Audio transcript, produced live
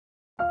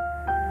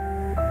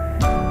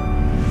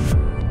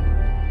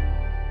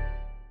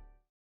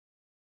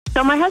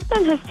So my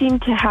husband has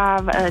seemed to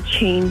have a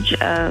change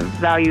of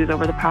values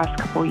over the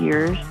past couple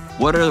years.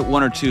 What are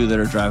one or two that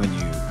are driving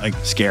you, like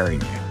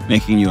scaring you,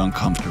 making you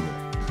uncomfortable?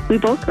 We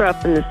both grew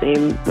up in the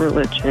same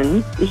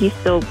religion. He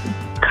still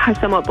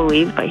somewhat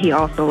believes, but he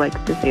also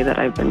likes to say that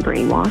I've been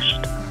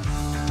brainwashed.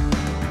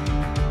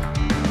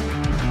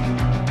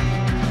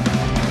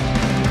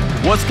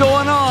 What's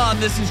going on?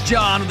 This is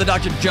John with the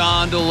Dr.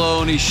 John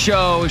Delony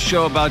Show, a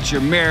show about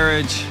your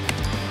marriage,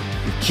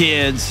 your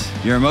kids,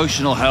 your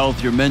emotional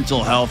health, your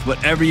mental health,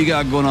 whatever you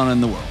got going on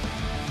in the world.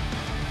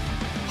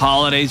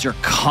 Holidays are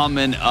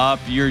coming up.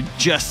 You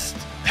just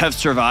have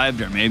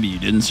survived, or maybe you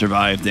didn't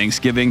survive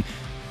Thanksgiving,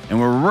 and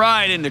we're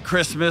right into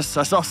Christmas.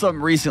 I saw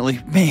something recently.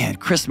 Man,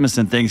 Christmas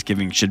and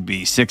Thanksgiving should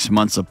be 6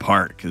 months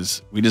apart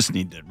because we just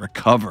need to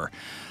recover.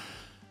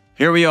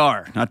 Here we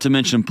are, not to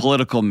mention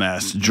political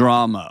mess,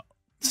 drama,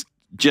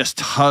 just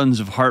tons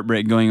of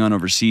heartbreak going on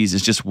overseas.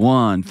 It's just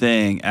one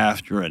thing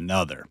after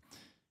another.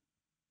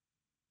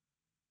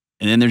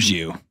 And then there's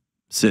you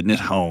sitting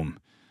at home,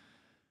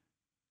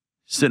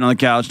 sitting on the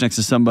couch next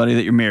to somebody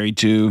that you're married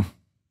to,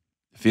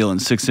 feeling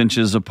 6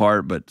 inches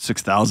apart, but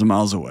 6,000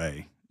 miles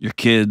away. Your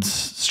kids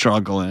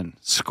struggling,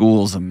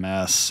 school's a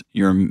mess,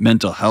 your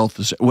mental health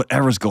is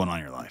whatever's going on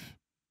in your life.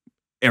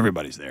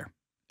 Everybody's there.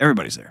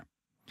 Everybody's there.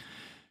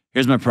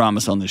 Here's my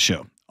promise on this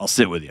show. I'll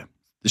sit with you.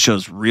 The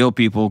show's real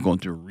people going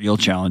through real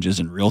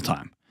challenges in real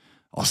time.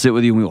 I'll sit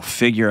with you and we will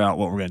figure out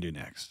what we're going to do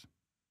next.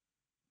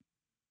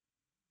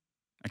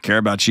 I care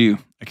about you.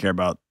 I care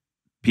about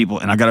people.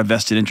 And I got a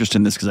vested interest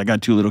in this because I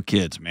got 2 little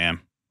kids, man.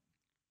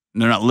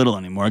 And they're not little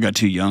anymore. I got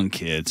 2 young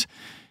kids.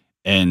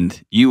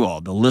 And you all,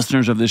 the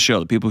listeners of this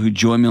show, the people who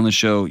join me on the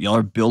show, y'all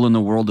are building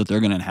the world that they're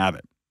going to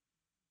inhabit.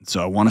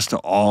 So I want us to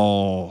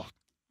all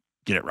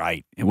get it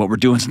right. And what we're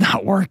doing is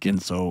not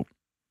working. So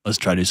let's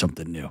try to do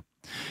something new.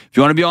 If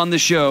you want to be on the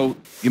show,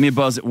 give me a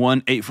buzz at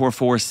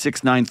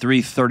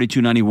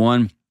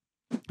 1-844-693-3291.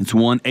 It's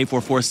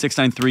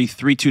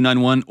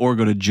 1-844-693-3291, or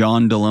go to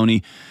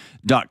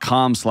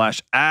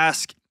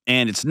johndelony.com/ask.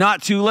 And it's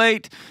not too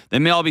late. They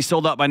may all be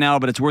sold out by now,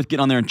 but it's worth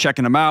getting on there and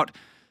checking them out.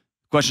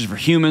 Questions for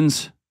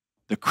Humans,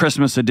 the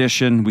Christmas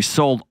edition. We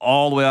sold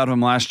all the way out of them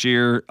last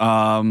year.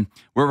 We're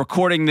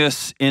recording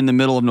this in the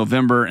middle of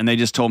November, and they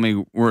just told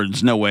me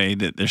there's no way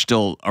that they're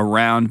still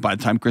around by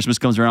the time Christmas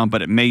comes around, but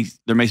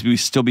there may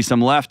still be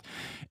some left.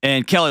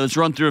 And Kelly, let's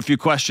run through a few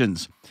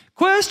questions.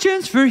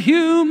 Questions for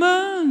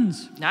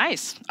Humans.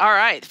 Nice. All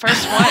right.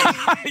 First one.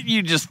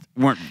 You just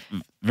weren't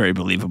very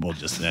believable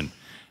just then.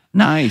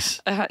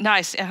 Nice.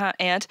 Nice.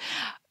 And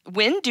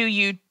when do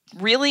you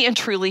really and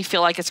truly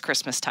feel like it's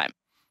Christmas time?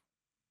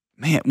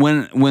 Man,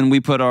 when we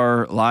put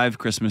our live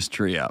Christmas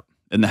tree up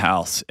in the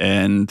house,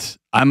 and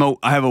I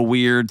have a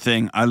weird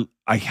thing.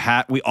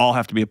 We all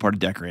have to be a part of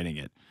decorating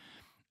it.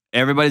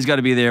 Everybody's got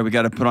to be there. We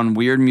got to put on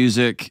weird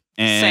music,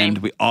 and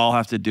we all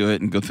have to do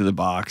it and go through the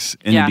box.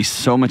 And it'd be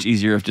so much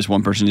easier if just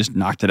one person just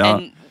knocked it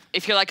out. And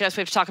if you're like us,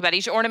 we have to talk about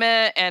each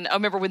ornament, and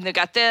remember when they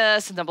got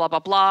this, and then blah, blah,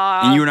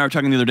 blah. And you and I were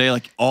talking the other day,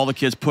 like all the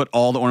kids put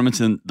all the ornaments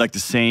in like the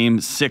same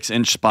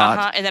 6-inch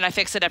spot. And then I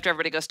fix it after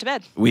everybody goes to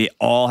bed. We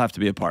all have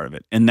to be a part of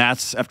it. And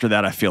after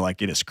that, I feel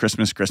like it is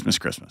Christmas, Christmas,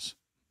 Christmas.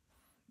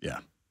 Yeah.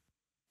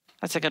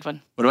 That's a good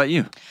one. What about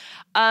you?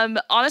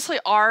 Honestly,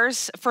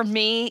 for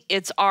me,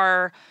 it's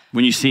our...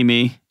 When you see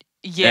me?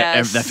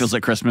 Yes. That feels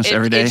like Christmas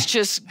every day? It's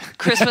just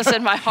Christmas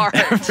in my heart.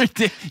 Every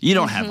day. You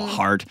don't have a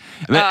heart.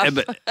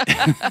 But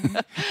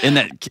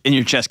in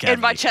your chest cavity. In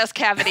my chest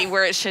cavity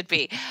where it should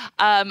be.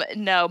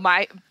 No,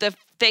 the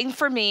thing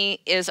for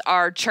me is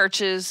our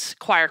church's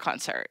choir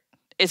concert.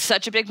 It's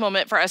such a big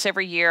moment for us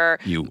every year.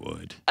 You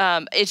would.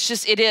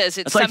 It is.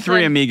 It's like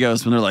Three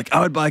Amigos when they're like, I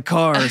would buy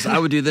cars. I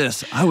would do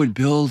this. I would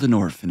build an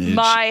orphanage.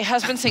 My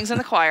husband sings in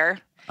the choir.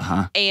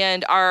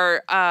 And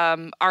our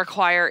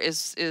choir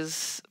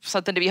is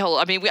something to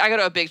behold. I mean, I go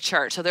to a big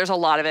church, so there's a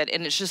lot of it,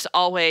 and it's just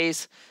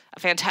always a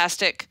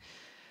fantastic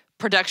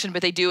production.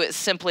 But they do it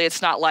simply.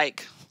 It's not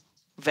like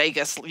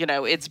Vegas,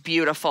 it's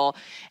beautiful.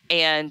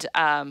 And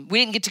we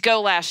didn't get to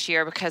go last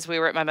year because we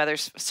were at my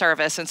mother's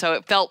service, and so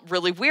it felt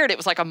really weird. It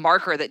was like a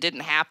marker that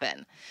didn't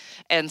happen,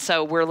 and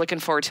so we're looking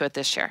forward to it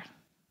this year.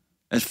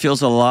 It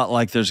feels a lot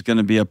like there's going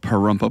to be a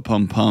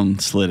parumpa-pum-pum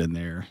slid in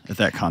there at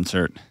that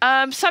concert.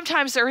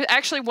 Sometimes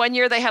actually one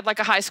year they had like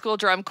a high school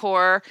drum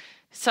corps.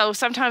 So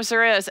sometimes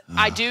there is.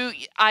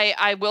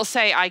 I will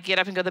say I get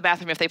up and go to the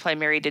bathroom if they play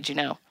Mary Did You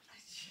Know?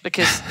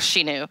 Because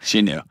she knew.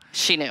 She knew.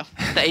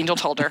 The angel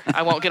told her.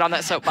 I won't get on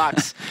that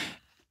soapbox.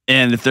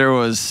 And if there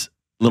was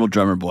Little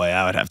Drummer Boy,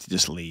 I would have to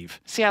just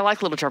leave. See, I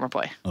like Little Drummer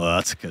Boy. Well,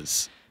 that's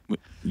because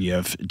you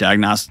have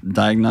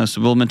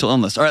diagnosable mental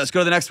illness. All right, let's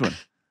go to the next one.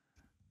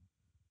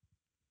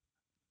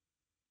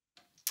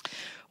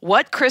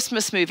 What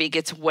Christmas movie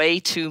gets way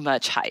too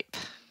much hype?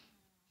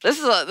 This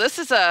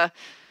is a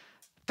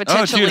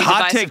potentially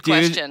divisive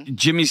question.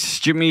 Jimmy.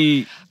 It's a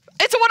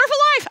Wonderful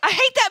Life. I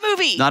hate that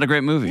movie. Not a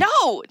great movie.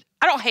 No,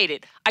 I don't hate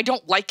it. I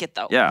don't like it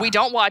though. Yeah. We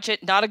don't watch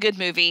it. Not a good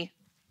movie.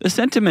 The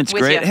sentiment's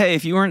With great. ya. Hey,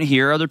 if you weren't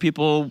here, other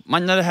people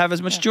might not have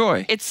as much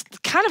joy. It's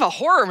kind of a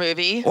horror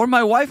movie. Or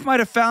my wife might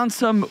have found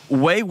some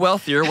way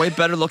wealthier, way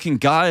better looking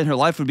guy, and her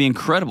life would be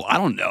incredible. I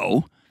don't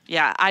know.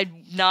 Yeah,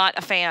 I'm not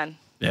a fan.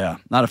 Yeah,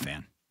 not a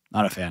fan.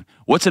 Not a fan.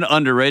 What's an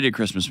underrated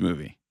Christmas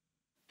movie?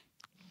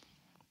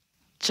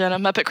 Jenna,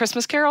 Muppet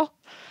Christmas Carol?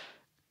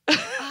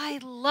 I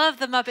love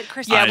the Muppet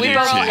Christmas Yeah, I we do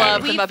both too.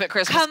 love the Muppet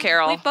Christmas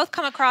Carol. We've both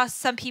come across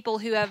some people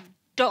who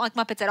don't like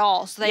Muppets at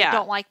all, so they Yeah.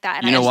 don't like that.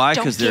 And You know why?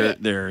 Because Because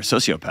they're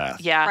sociopath.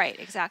 Yeah. right,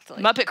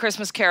 exactly. Muppet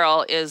Christmas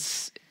Carol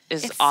is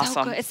It's so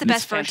awesome. good. It's the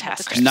best version of the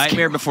fantastic. Christmas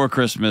Nightmare Before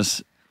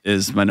Christmas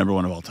is my number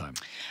one of all time.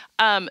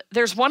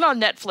 There's one on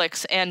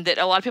Netflix, and that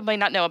a lot of people may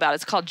not know about.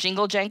 It's called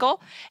Jingle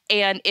Jangle,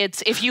 and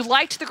it's if you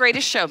liked The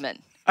Greatest Showman,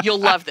 you'll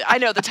love it. I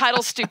know the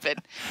title's stupid,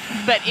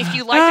 but if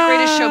you like The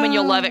Greatest Showman,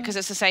 you'll love it because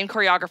it's the same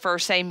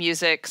choreographer, same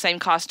music, same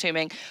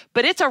costuming.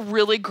 But it's a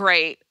really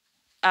great.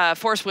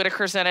 Forrest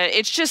Whitaker's in it.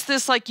 It's just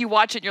this, like, you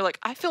watch it and you're like,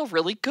 I feel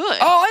really good.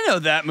 Oh, I know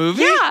that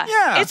movie.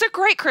 yeah. It's a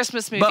great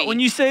Christmas movie. But when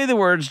you say the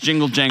words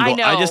jingle jangle, I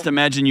I know. just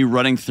imagine you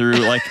running through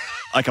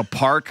like a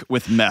park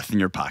with meth in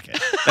your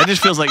pocket. That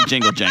just feels like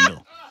jingle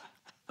jangle.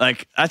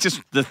 Like that's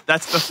the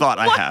thought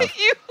I have.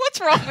 What's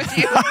wrong with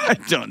you? I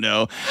don't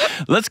know.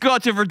 Let's go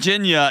out to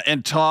Virginia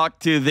and talk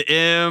to the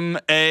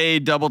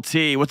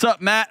MATT. What's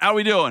up, Matt? How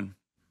we doing?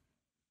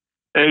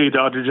 Hey,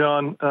 Dr.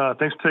 John.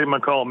 Thanks for taking my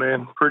call,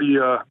 man. Pretty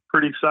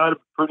excited,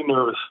 pretty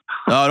nervous.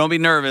 Oh, don't be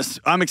nervous.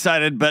 I'm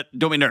excited, but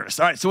don't be nervous.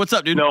 All right, so what's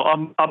up, dude? No,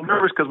 I'm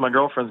nervous because my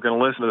girlfriend's going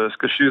to listen to this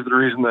because she's the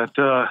reason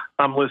that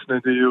I'm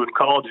listening to you and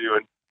called you.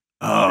 And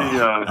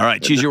all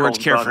right, choose your words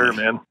carefully. Her,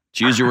 man.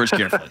 Choose your words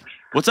carefully.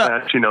 What's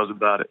up? She knows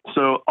about it.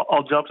 So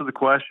I'll jump to the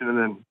question and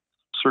then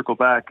circle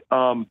back.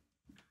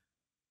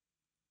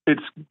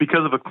 It's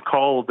because of a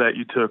call that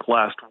you took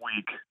last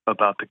week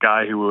about the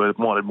guy who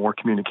wanted more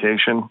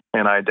communication,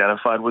 and I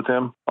identified with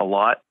him a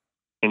lot,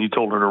 and you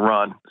told her to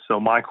run. So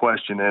my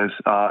question is,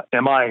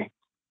 am I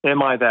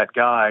that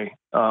guy?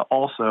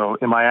 Also,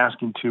 am I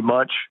asking too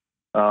much?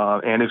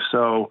 And if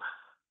so,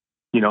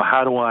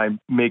 how do I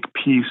make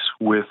peace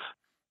with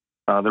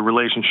the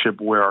relationship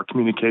where our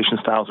communication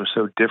styles are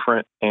so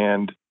different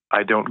and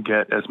I don't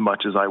get as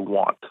much as I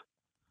want?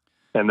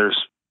 And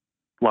there's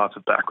lots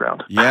of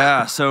background.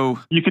 Yeah, so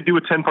you could do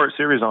a 10-part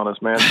series on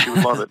us, man. She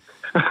would love it.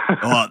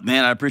 well,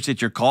 man, I appreciate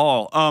your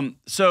call.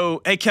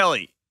 So hey,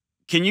 Kelly,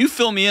 can you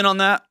fill me in on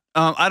that?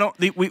 I don't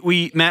think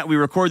Matt, we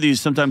record these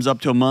sometimes up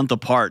to a month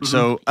apart. Mm-hmm.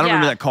 So I don't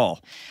remember that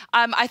call.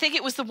 I think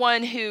it was the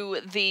one who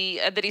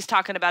that he's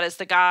talking about is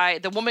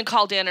the woman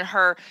called in, and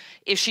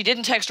if she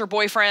didn't text her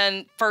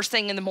boyfriend first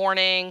thing in the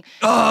morning,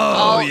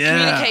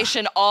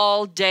 communication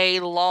all day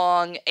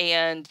long,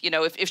 and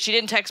if she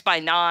didn't text by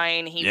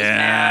 9, he was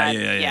mad.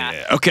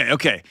 Yeah.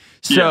 Okay.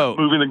 So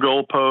moving the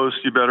goalpost,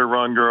 you better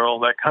run, girl.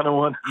 That kind of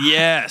one.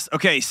 Yes.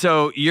 Okay.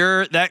 So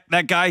you're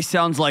that guy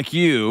sounds like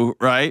you,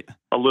 right?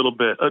 A little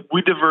bit.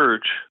 We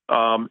diverge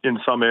in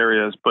some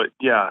areas, but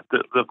yeah,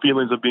 the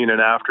feelings of being an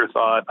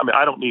afterthought. I mean,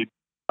 I don't need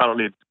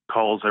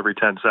calls every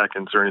 10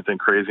 seconds or anything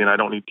crazy, and I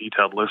don't need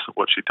detailed lists of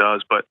what she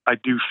does, but I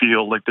do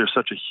feel like there's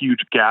such a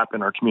huge gap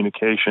in our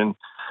communication,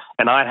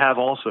 and I have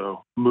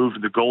also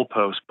moved the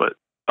goalpost, but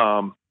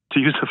to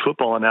use a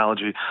football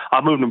analogy,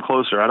 I've moved them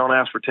closer. I don't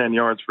ask for 10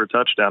 yards for a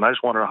touchdown. I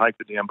just want her to hike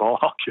the damn ball.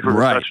 I'll give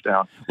her a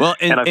touchdown. Well,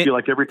 and I feel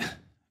like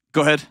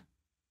Go ahead.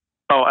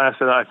 Oh, I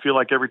said I feel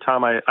like every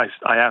time I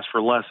ask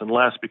for less and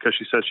less because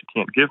she says she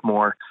can't give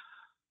more,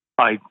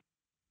 I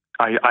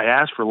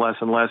ask for less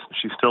and less, and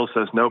she still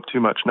says nope, too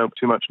much, nope,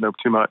 too much, nope,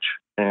 too much,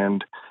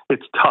 and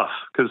it's tough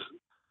because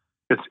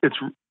it's.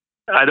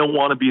 I don't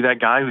want to be that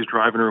guy who's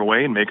driving her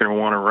away and making her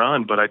want to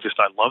run, but I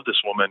love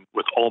this woman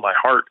with all my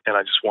heart, and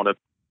I just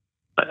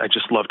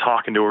love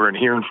talking to her and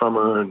hearing from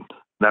her and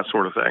that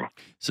sort of thing.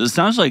 So it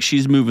sounds like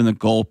she's moving the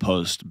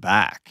goalpost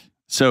back.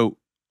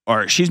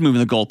 Or she's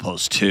moving the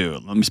goalpost too.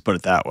 Let me just put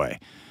it that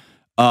way.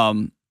 Let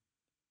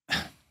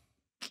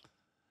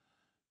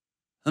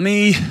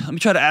me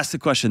try to ask the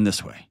question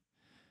this way.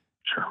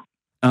 Sure.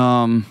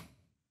 Well,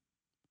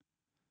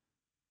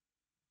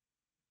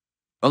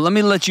 let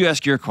me let you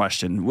ask your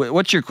question.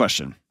 What's your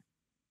question?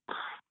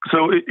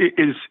 So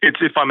it's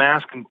if I'm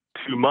asking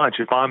too much,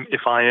 if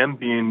I am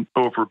being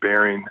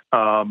overbearing,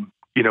 we're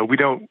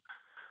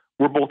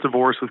both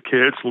divorced with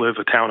kids, live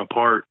a town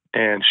apart,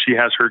 and she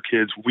has her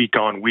kids week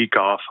on, week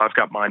off. I've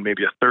got mine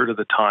maybe a third of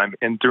the time.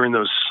 And during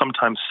those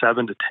sometimes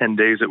 7 to 10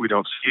 days that we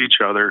don't see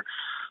each other,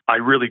 I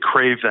really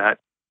crave that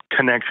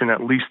connection,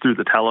 at least through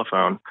the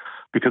telephone,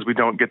 because we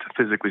don't get to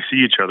physically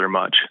see each other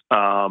much.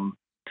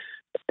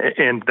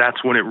 And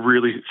that's when it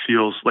really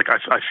feels like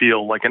I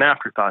feel like an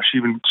afterthought. She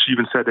even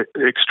said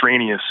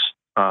extraneous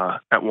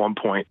at one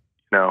point,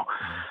 and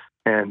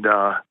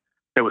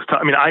it was tough.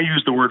 I mean, I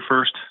used the word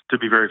first, to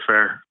be very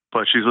fair.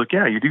 But she's like,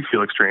 yeah, you do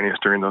feel extraneous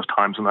during those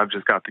times when I've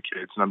just got the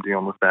kids and I'm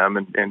dealing with them,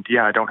 and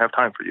yeah, I don't have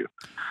time for you.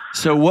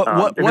 So what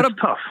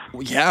tough?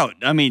 Yeah,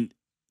 I mean,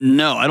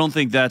 no, I don't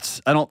think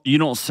you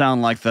don't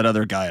sound like that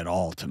other guy at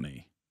all to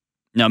me.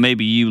 Now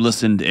maybe you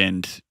listened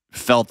and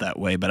felt that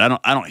way, but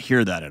I don't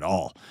hear that at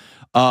all.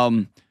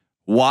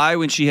 Why,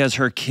 when she has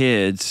her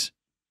kids,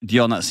 do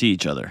y'all not see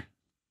each other?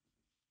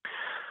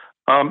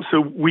 So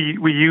we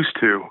used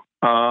to.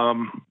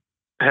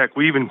 Heck,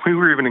 we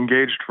were even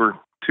engaged for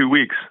 2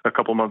 weeks a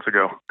couple months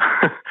ago.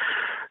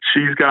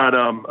 She's got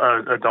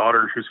a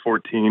daughter who's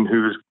 14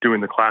 who's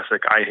doing the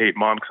classic "I hate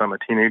mom because I'm a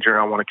teenager and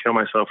I want to kill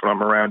myself when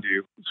I'm around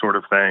you" sort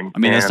of thing. I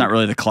mean, that's not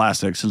really the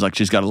classic. Seems like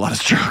she's got a lot of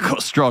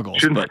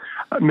struggles. But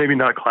maybe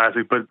not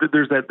classic, but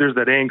there's that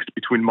angst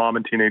between mom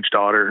and teenage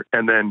daughter,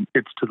 and then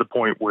it's to the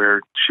point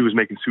where she was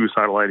making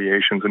suicidal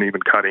ideations and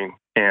even cutting,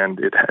 and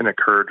it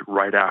occurred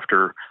right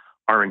after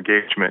our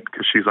engagement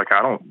because she's like,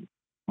 I don't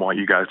want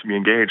you guys to be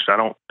engaged. I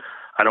don't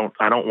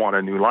want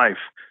a new life.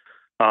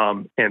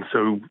 And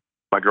so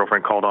my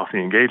girlfriend called off the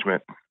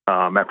engagement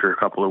after a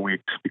couple of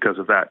weeks because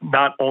of that.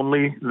 Not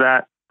only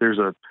that, there's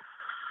a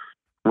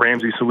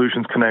Ramsey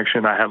Solutions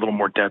connection. I had a little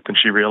more depth than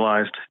she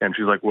realized, and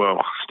she's like,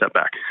 "Whoa, step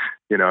back,"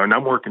 and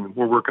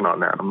we're working on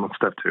that. I'm on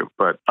step 2.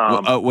 But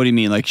what do you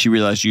mean? Like she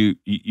realized you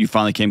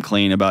finally came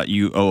clean about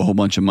you owe a whole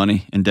bunch of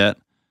money in debt?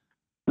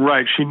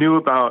 Right. She knew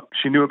about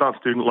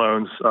student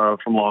loans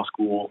from law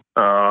school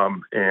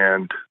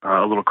and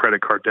a little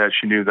credit card debt.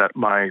 She knew that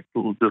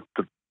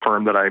the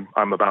firm that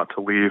I'm about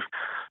to leave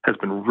has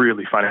been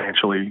really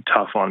financially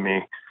tough on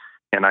me,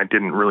 and I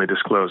didn't really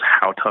disclose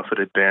how tough it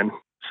had been.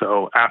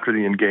 So after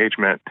the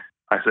engagement,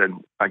 I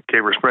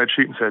gave her a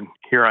spreadsheet and said,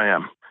 "Here I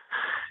am,"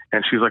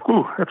 and she's like,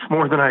 "Ooh, that's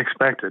more than I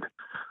expected."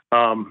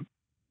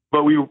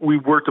 But we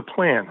worked a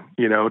plan,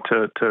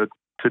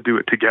 to do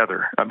it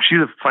together. She's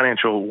a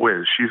financial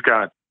whiz. She's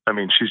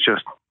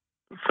just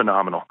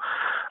phenomenal.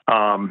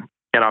 And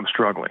I'm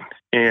struggling.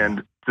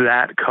 And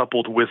that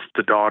coupled with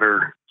the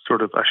daughter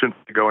sort of, I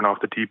shouldn't be going off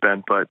the deep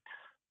end, but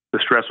the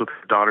stress with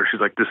the daughter,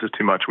 she's like, "This is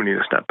too much. We need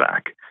to step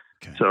back."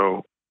 Okay.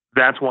 So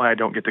that's why I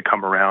don't get to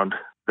come around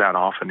that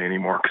often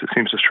anymore, because it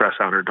seems to stress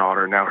out her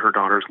daughter. Now her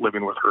daughter's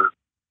living with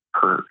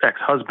her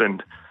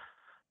ex-husband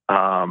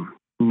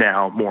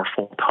now more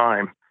full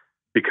time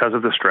because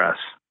of the stress.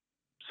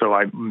 So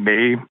I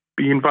may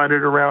be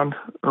invited around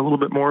a little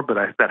bit more,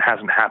 but that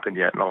hasn't happened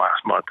yet in the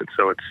last month, and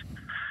so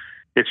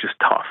it's just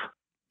tough.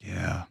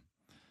 Yeah.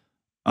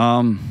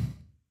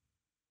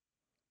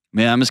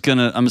 Man, I'm just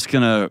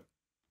gonna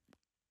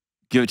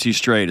give it to you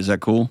straight. Is that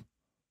cool?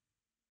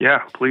 Yeah,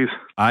 please.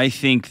 I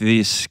think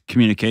these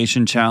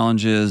communication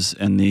challenges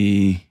and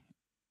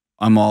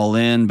I'm all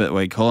in, but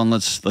wait, hold on,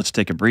 let's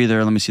take a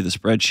breather. Let me see the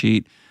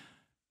spreadsheet.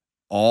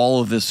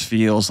 All of this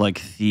feels like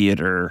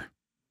theater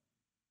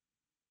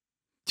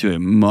to a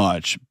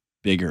much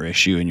bigger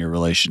issue in your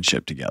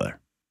relationship together.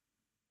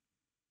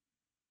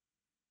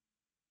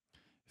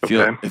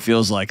 It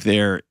feels like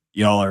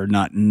y'all are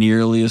not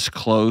nearly as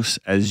close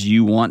as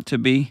you want to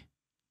be.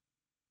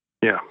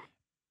 Yeah.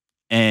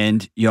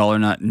 And y'all are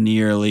not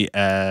nearly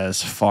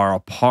as far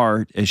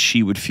apart as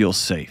she would feel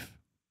safe.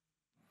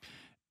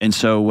 And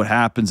so what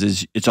happens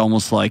is it's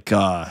almost like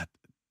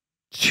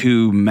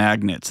two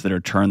magnets that are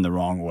turned the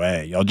wrong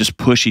way. Y'all just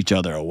push each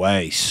other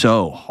away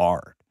so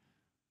hard.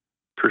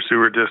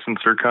 Pursuer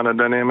distancer kind of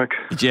dynamic.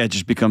 Yeah, it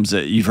just becomes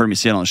you've heard me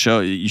say it on the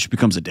show, it just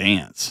becomes a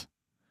dance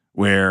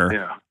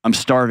where I'm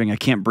starving, I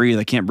can't breathe,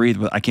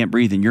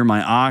 and you're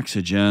my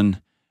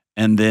oxygen.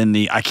 And then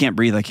I can't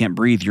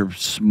breathe, you're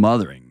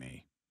smothering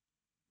me.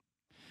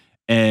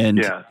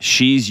 And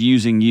she's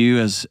using you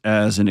as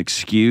an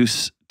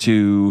excuse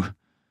to,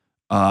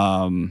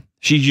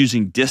 she's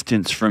using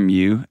distance from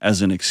you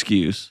as an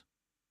excuse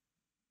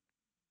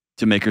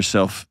to make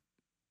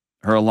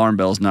her alarm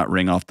bells not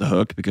ring off the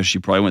hook, because she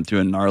probably went through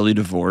a gnarly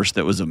divorce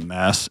that was a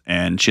mess,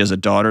 and she has a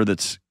daughter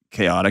that's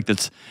chaotic.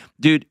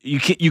 Dude,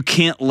 you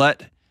can't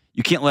let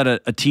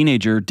a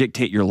teenager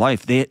dictate your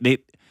life.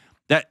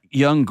 That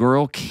young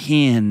girl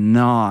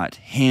cannot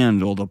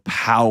handle the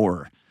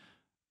power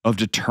of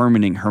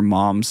determining her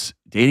mom's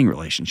dating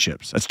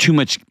relationships. That's too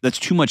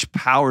much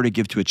power to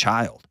give to a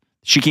child.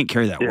 She can't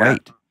carry that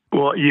weight.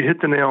 Well, you hit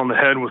the nail on the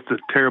head with the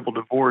terrible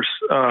divorce.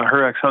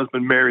 Her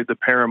ex-husband married the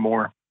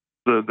paramour,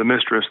 the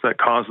mistress that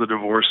caused the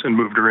divorce, and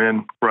moved her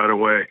in right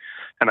away.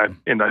 And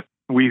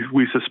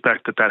we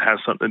suspect that has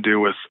something to do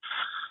with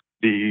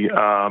the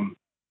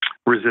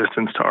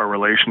resistance to our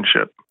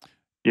relationship.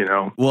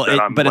 Well,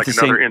 I'm like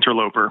another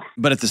interloper.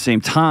 But at the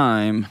same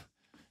time,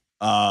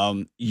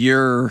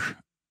 your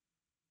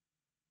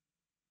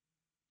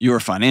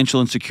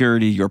financial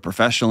insecurity, your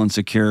professional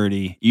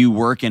insecurity, you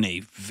work in a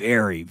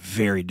very,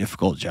 very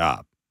difficult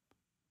job.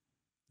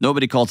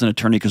 Nobody calls an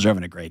attorney because they're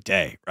having a great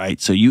day, right?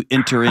 So you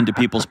enter into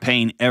people's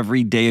pain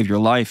every day of your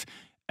life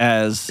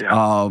as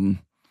a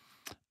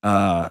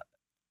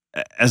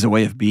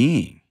way of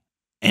being.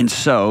 And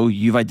so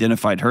you've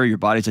identified her, your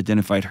body's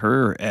identified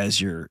her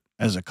as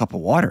a cup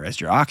of water,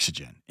 as your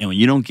oxygen. And when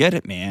you don't get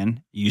it,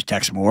 man, you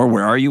text more.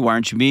 Where are you? Why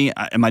aren't you me?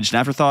 Am I just an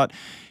afterthought?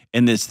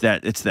 And it's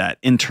that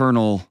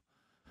internal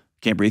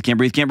can't breathe.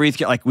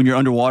 Like when you're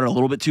underwater a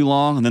little bit too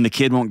long, and then the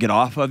kid won't get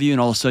off of you,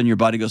 and all of a sudden your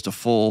body goes to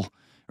full,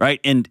 right?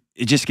 And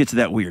it just gets to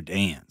that weird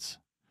dance.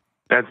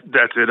 That's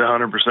it,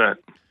 100%.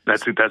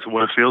 That's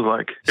what it feels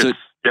like.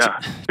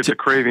 It's a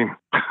craving.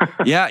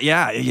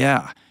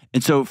 Yeah.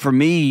 And so for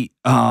me,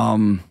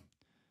 I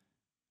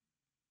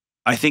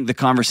think the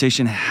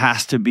conversation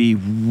has to be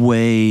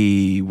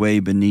way, way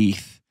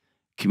beneath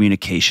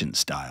communication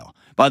style.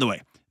 By the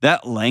way,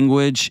 that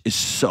language is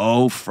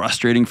so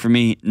frustrating for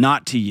me,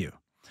 not to you.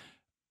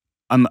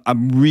 I'm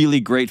really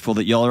grateful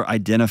that y'all are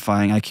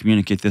identifying, I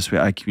communicate this way,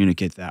 I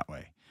communicate that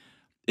way.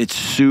 It's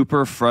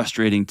super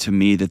frustrating to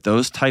me that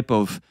those type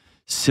of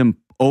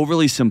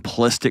overly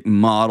simplistic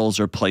models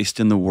are placed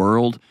in the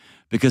world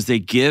because they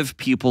give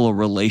people a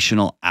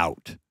relational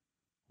out.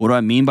 What do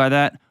I mean by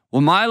that?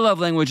 Well, my love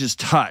language is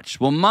touch.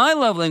 Well, my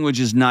love language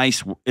is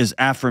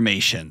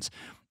affirmations.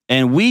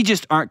 And we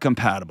just aren't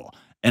compatible.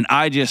 And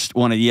I just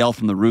want to yell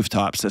from the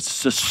rooftops.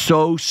 That's just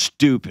so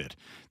stupid.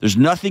 There's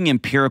nothing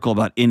empirical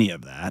about any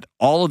of that.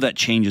 All of that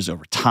changes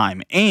over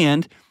time.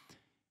 And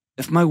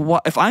if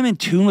I'm in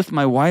tune with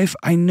my wife,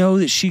 I know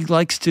that she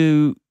likes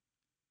to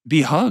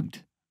be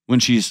hugged when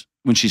she's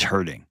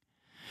hurting.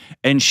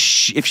 And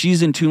if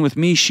she's in tune with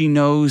me, she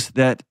knows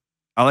that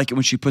I like it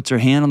when she puts her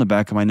hand on the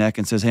back of my neck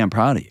and says, "Hey, I'm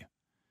proud of you."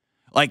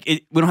 Like,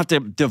 we don't have to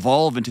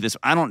devolve into this.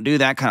 I don't do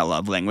that kind of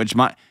love language.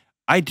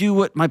 I do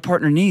what my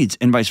partner needs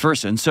and vice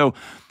versa. And so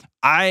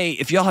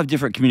if y'all have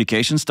different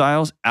communication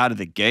styles out of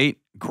the gate,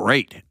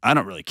 great. I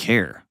don't really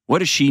care. What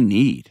does she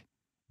need?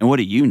 And what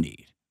do you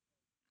need?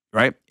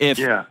 Right? If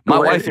my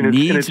wife needs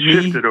me. It's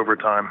shifted over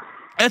time.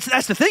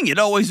 That's the thing. It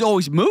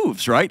always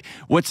moves, right?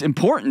 What's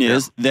important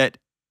is that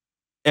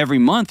every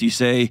month you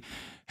say,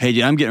 "Hey,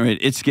 dude, I'm getting ready.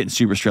 It's getting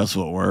super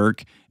stressful at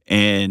work."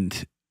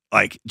 And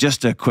like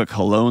just a quick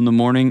hello in the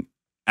morning,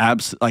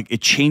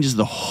 it changes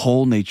the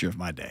whole nature of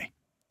my day.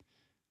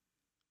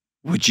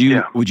 Would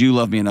you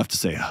love me enough to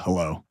say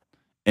hello?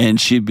 And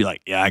she'd be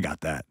like, "Yeah, I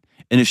got that."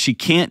 And if she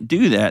can't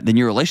do that, then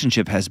your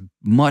relationship has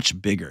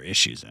much bigger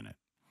issues in it.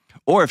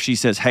 Or if she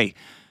says, "Hey,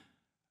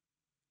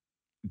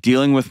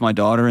 dealing with my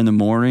daughter in the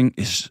morning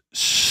is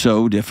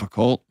so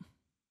difficult.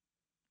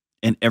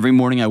 And every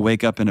morning I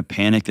wake up in a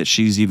panic that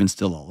she's even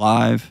still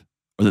alive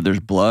or that there's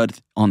blood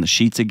on the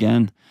sheets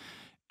again."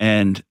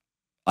 And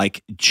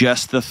like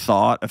just the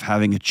thought of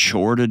having a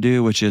chore to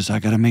do, which is I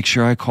got to make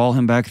sure I call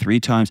him back 3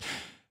 times.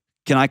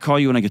 "Can I call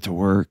you when I get to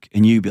work?"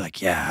 And you'd be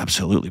like, "Yeah,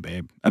 absolutely,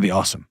 babe. That'd be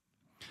awesome."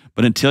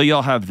 But until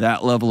y'all have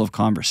that level of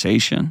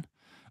conversation,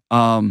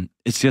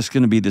 it's just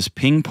going to be this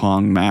ping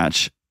pong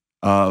match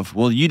of,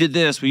 well, you did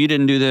this, but you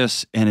didn't do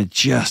this. And it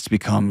just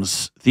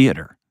becomes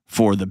theater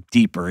for the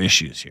deeper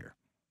issues here.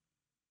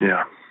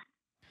 Yeah.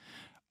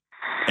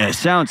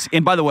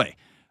 And by the way,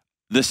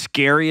 the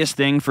scariest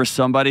thing for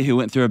somebody who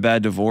went through a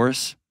bad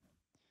divorce,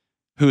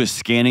 who is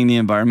scanning the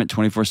environment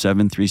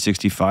 24/7,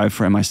 365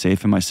 for am I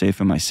safe, am I safe,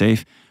 am I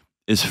safe,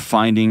 is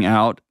finding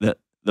out that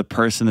the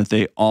person that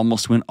they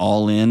almost went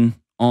all in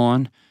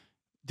on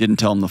didn't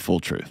tell them the full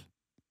truth.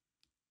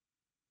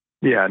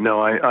 Yeah,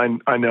 no,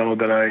 I know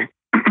that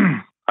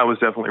I was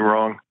definitely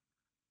wrong.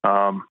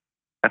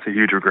 That's a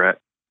huge regret.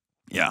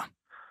 Yeah.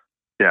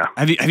 Yeah.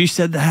 Have you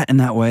said that in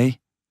that way?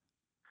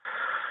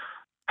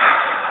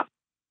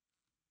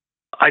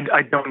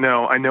 I don't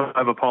know. I know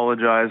I've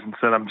apologized and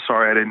said, "I'm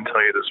sorry I didn't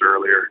tell you this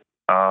earlier."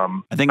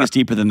 I think it's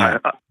deeper than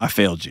that. I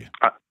failed you.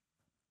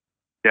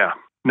 Yeah.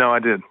 No, I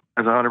did.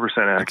 That's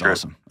 100%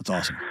 accurate. That's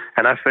awesome.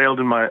 And I failed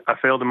in my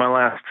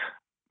last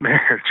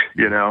marriage.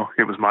 You know,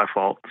 it was my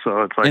fault.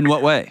 So it's like, in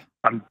what way?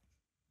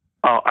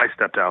 I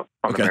stepped out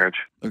on the marriage.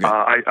 Okay.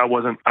 I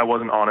wasn't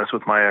honest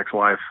with my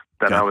ex-wife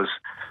that I was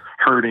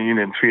hurting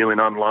and feeling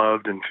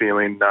unloved and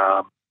feeling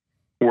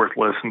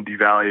worthless and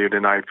devalued.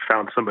 And I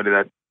found somebody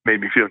that made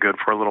me feel good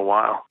for a little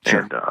while. Sure.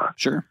 And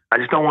sure. I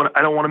don't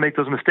want to make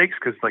those mistakes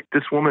because like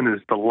this woman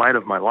is the light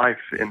of my life.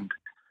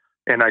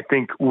 And I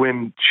think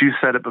when she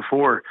said it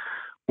before,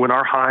 when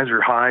our highs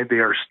are high,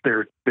 they're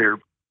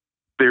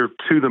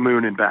to the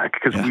moon and back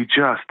because we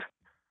just,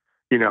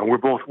 you know, we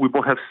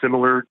both have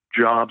similar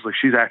jobs. Like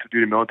she's active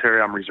duty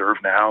military. I'm reserve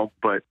now,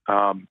 but,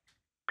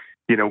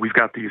 you know, we've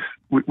got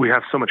we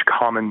have so much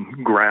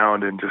common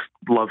ground and just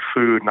love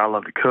food and I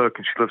love to cook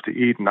and she loves to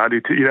eat and I do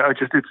too. You know,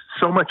 it's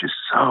so much is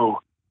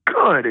so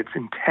good. It's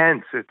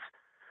intense.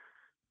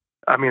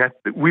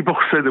 We both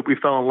said that we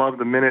fell in love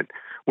the minute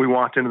we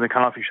walked into the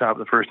coffee shop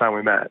the first time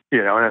we met,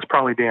 you know, and that's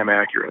probably damn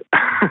accurate.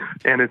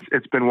 And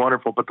it's been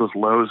wonderful, but those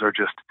lows are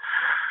just,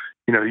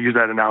 you know, to use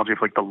that analogy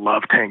of like the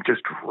love tank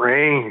just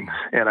drains.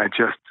 And I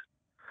just,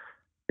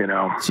 you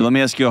know. So let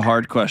me ask you a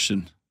hard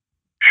question.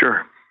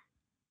 Sure.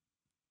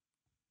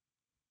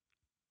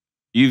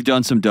 You've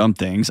done some dumb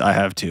things. I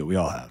have too. We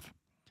all have.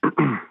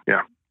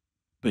 Yeah.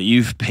 But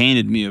you've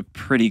painted me a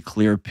pretty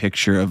clear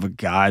picture of a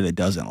guy that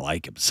doesn't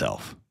like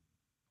himself.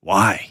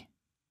 Why?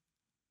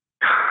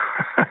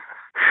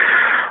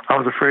 I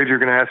was afraid you were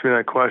going to ask me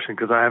that question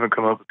because I haven't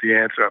come up with the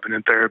answer. I've been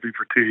in therapy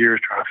for 2 years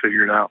trying to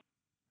figure it out.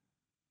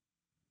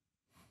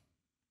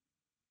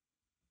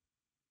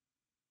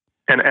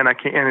 And I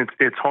can't, and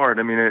it's hard.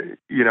 I mean,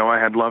 you know, I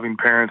had loving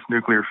parents,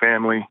 nuclear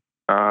family,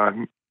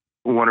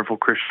 wonderful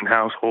Christian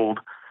household,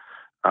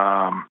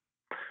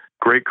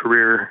 great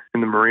career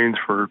in the Marines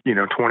for,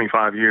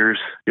 25 years,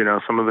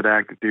 some of it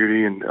active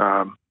duty and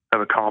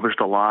have accomplished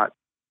a lot.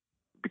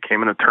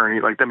 became an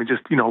attorney. Like, I mean,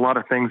 just, a lot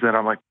of things that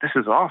I'm like, this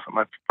is awesome.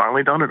 I've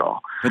finally done it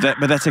all.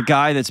 But that's a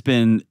guy that's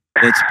been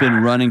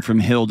running from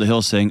hill to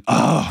hill saying,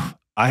 oh,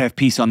 I have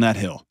peace on that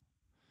hill.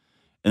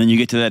 And then you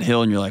get to that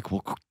hill and you're like,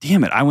 well,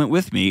 damn it, I went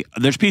with me.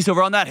 There's peace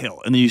over on that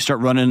hill. And then you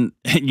start running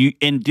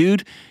and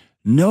dude,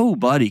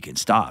 nobody can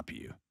stop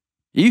you.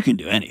 You can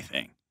do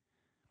anything.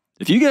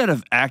 If you get out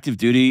of active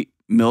duty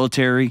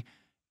military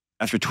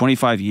after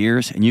 25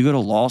 years and you go to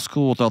law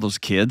school with all those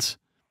kids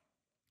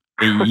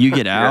and you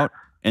get out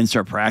and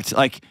start practicing,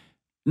 like,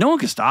 no one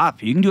can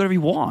stop you. You can do whatever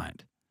you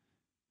want.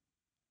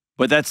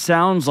 But that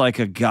sounds like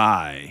a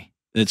guy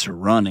that's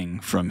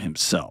running from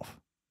himself.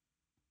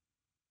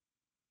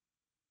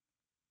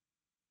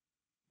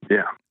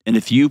 Yeah. And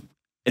if you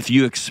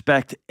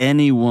expect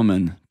any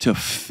woman to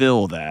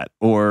fill that,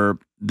 or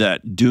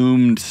that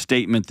doomed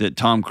statement that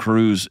Tom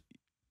Cruise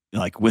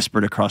like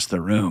whispered across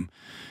the room,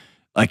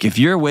 like if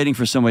you're waiting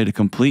for somebody to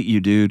complete you,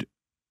 dude,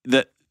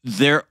 that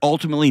they're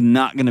ultimately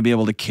not going to be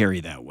able to carry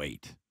that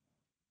weight.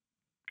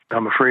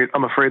 I'm afraid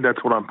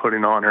that's what I'm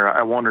putting on her.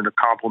 I want her to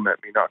compliment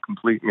me, not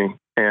complete me.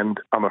 And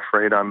I'm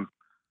afraid I'm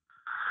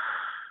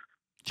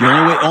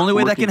the only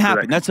way that can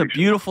happen. That's a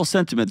beautiful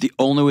sentiment. The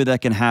only way that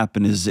can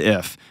happen is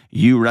if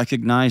you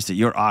recognize that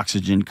your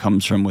oxygen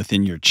comes from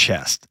within your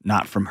chest,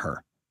 not from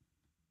her.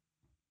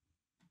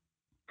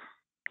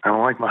 I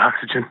don't like my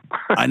oxygen.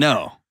 I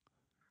know.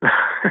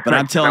 But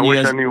I'm telling you,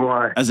 I knew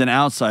why. As an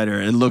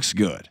outsider, it looks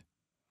good.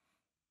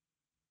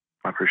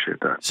 I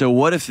appreciate that. So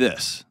what if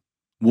this?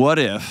 What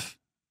if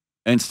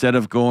instead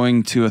of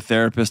going to a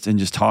therapist and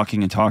just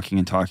talking,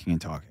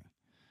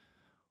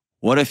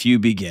 what if you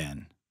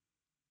began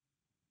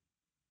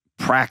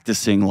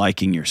practicing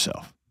liking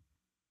yourself?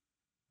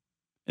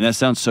 And that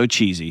sounds so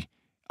cheesy.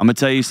 I'm going to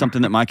tell you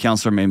something that my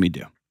counselor made me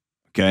do.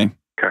 Okay?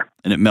 Okay.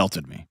 And it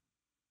melted me.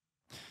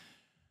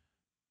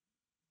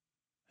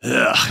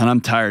 Ugh, and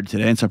I'm tired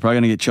today, and so I'm probably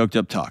going to get choked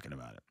up talking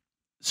about it.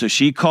 So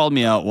she called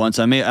me out once.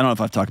 I don't know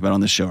if I've talked about it on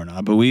this show or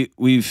not, but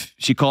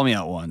she called me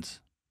out once.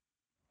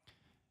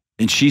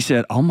 And she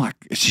said,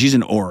 she's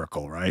an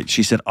oracle, right?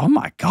 She said, oh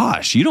my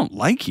gosh, you don't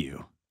like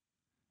you.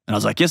 And I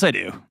was like, yes, I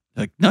do.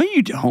 Like, no,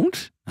 you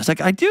don't. I was like,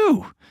 I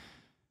do.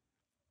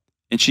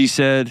 And she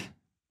said,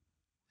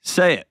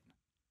 say it.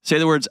 Say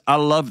the words, I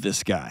love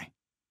this guy.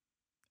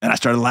 And I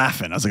started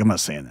laughing. I was like, I'm not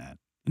saying that.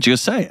 And she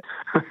goes, say it.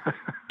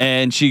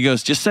 And she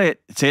goes, just say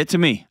it. Say it to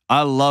me.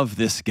 I love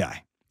this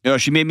guy.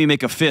 She made me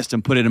make a fist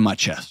and put it in my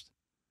chest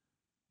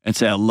and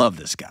say, I love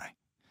this guy.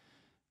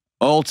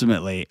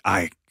 Ultimately,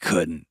 I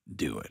couldn't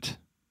do it.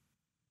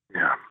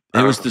 Yeah.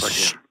 It was the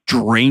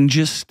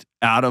strangest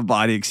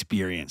out-of-body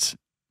experience.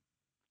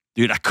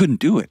 Dude, I couldn't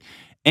do it.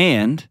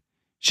 And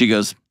she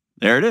goes,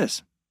 there it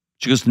is.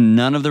 She goes,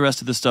 none of the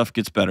rest of the stuff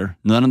gets better.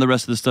 None of the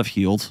rest of the stuff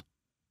heals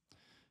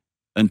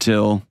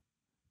until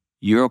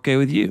you're okay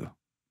with you.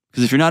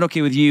 Because if you're not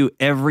okay with you,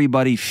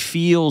 everybody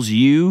feels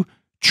you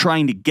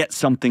trying to get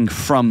something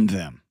from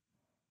them.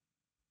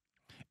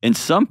 And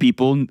some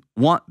people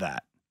want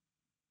that.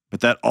 But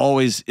that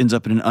always ends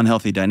up in an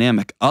unhealthy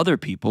dynamic. Other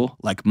people,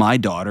 like my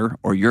daughter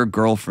or your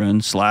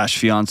girlfriend /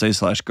 fiance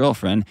 /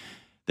 girlfriend,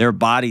 their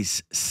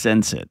bodies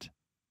sense it.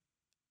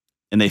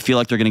 And they feel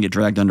like they're going to get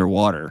dragged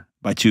underwater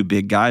by two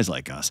big guys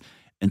like us.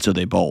 And so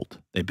they bolt,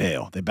 they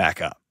bail, they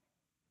back up.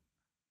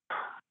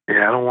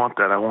 Yeah, I don't want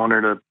that. I want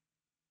her to,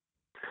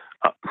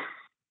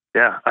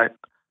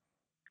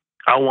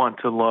 I want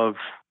to love.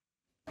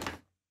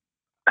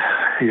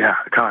 Yeah,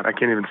 God, I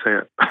can't even say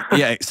it.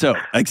 Yeah, so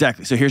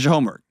exactly. So here's your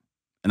homework.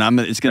 And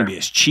it's going to be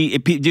as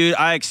cheap. Dude,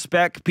 I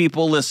expect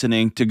people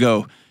listening to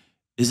go,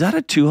 is that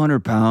a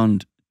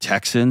 200-pound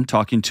Texan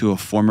talking to a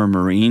former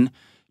Marine,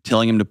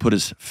 telling him to put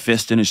his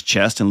fist in his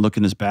chest and look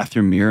in his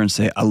bathroom mirror and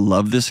say, I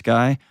love this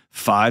guy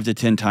 5 to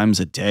 10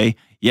 times a day?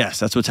 Yes,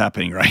 that's what's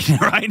happening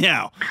right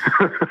now.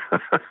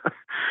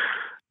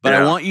 But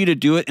I want you to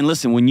do it. And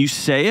listen, when you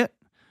say it,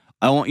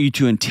 I want you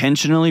to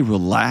intentionally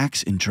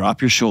relax and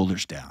drop your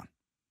shoulders down.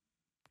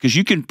 Because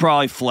you can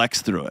probably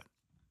flex through it.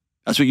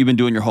 That's what you've been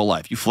doing your whole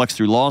life. You flex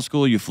through law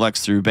school, you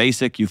flex through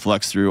basic, you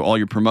flex through all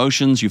your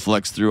promotions, you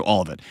flex through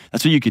all of it.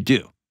 That's what you could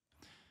do.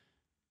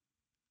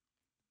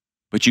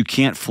 But you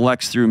can't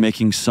flex through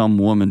making some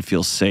woman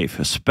feel safe,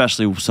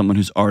 especially someone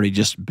who's already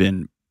just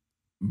been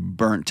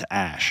burnt to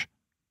ash.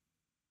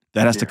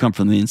 That has to come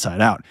from the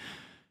inside out.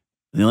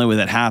 The only way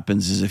that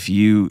happens is if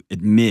you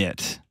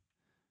admit,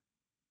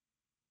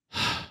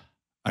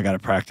 I got to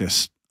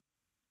practice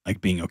like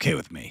being okay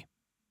with me.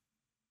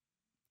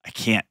 I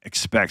can't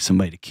expect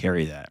somebody to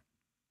carry that.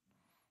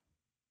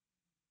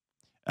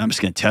 I'm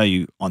just going to tell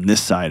you on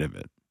this side of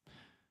it,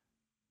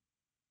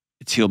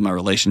 it's healed my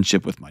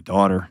relationship with my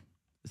daughter.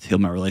 It's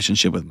healed my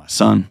relationship with my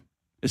son.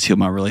 It's healed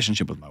my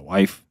relationship with my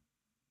wife.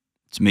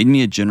 It's made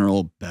me a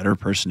general better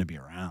person to be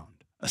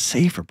around, a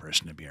safer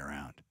person to be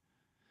around.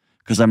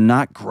 Because I'm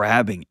not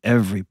grabbing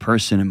every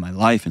person in my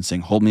life and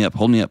saying, hold me up,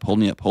 hold me up, hold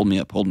me up, hold me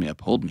up, hold me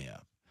up, hold me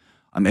up.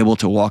 I'm able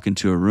to walk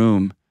into a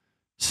room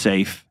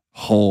safe,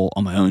 whole,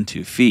 on my own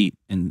 2 feet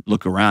and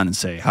look around and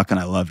say, how can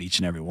I love each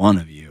and every one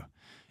of you?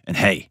 And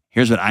hey,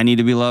 here's what I need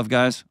to be loved,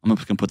 guys. I'm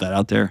just going to put that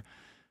out there.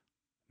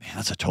 Man,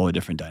 that's a totally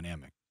different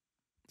dynamic.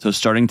 So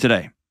starting today,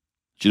 I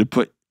want you to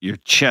put your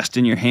chest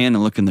in your hand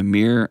and look in the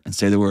mirror and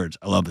say the words,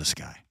 I love this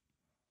guy.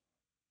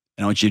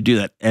 And I want you to do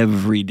that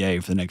every day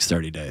for the next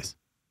 30 days.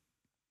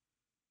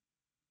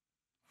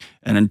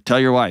 And then tell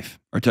your wife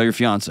or tell your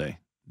fiance,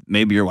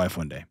 maybe your wife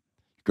one day,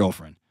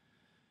 girlfriend,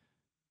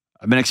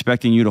 I've been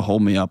expecting you to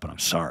hold me up and I'm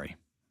sorry.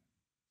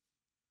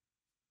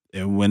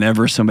 And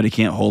whenever somebody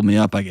can't hold me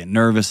up, I get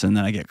nervous and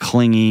then I get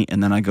clingy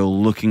and then I go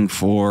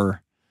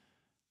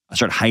I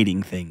start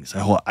hiding things.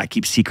 I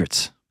keep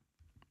secrets.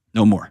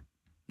 No more.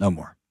 No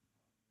more.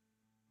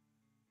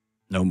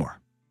 No more.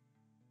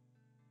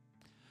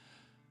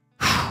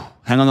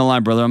 Hang on the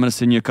line, brother. I'm going to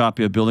send you a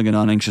copy of Building an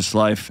Unanxious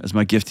Life as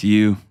my gift to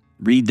you.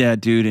 Read that,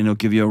 dude, and it'll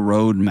give you a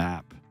road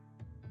map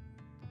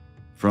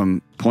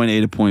from point A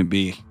to point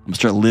B. I'm going to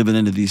start living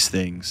into these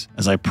things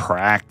as I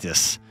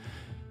practice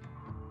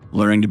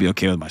learning to be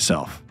okay with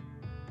myself.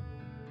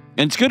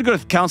 And it's good to go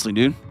to counseling,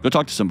 dude. Go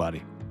talk to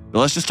somebody. But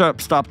let's just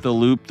stop the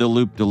loop.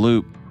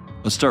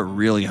 Let's start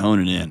really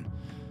honing in.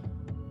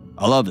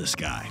 I love this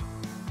guy.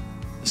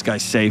 This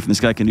guy's safe, and this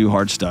guy can do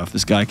hard stuff.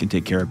 This guy can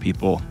take care of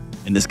people,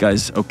 and this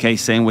guy's okay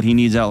saying what he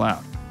needs out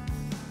loud.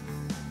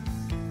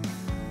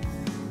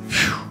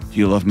 Whew,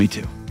 you love me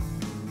too.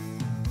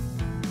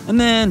 And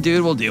then,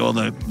 dude, we'll deal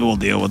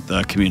with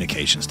the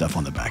communication stuff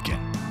on the back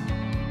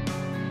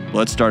end.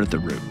 Let's start at the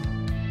root.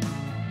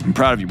 I'm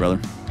proud of you,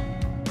 brother.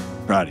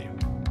 Proud of you.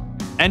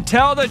 And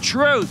tell the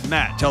truth,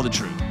 Matt. Tell the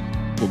truth.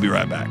 We'll be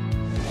right back.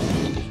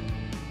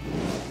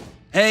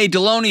 Hey,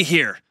 Delony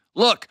here.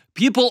 Look,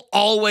 people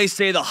always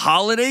say the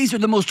holidays are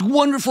the most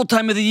wonderful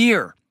time of the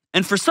year.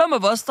 And for some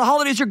of us, the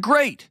holidays are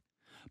great.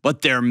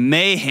 But they're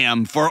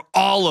mayhem for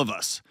all of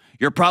us.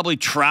 You're probably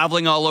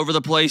traveling all over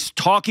the place,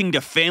 talking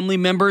to family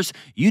members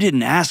you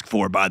didn't ask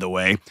for, by the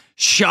way,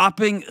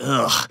 shopping,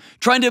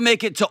 trying to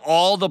make it to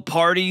all the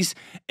parties,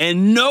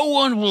 and no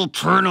one will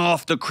turn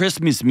off the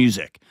Christmas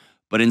music.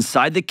 But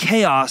inside the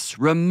chaos,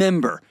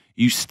 remember,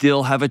 you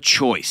still have a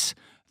choice,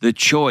 the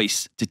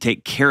choice to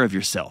take care of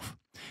yourself.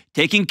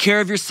 Taking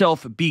care of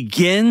yourself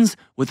begins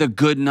with a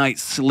good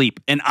night's sleep.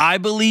 And I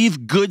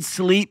believe good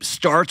sleep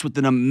starts with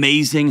an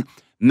amazing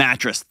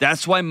mattress.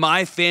 That's why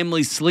my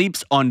family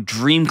sleeps on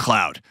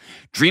DreamCloud.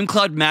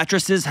 DreamCloud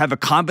mattresses have a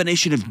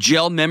combination of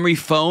gel memory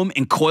foam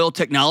and coil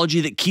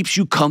technology that keeps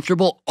you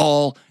comfortable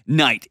all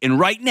night. And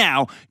right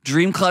now,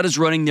 DreamCloud is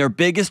running their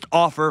biggest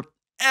offer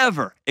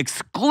ever,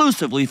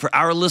 exclusively for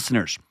our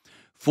listeners.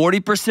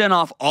 40%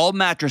 off all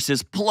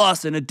mattresses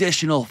plus an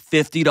additional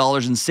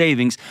 $50 in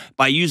savings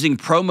by using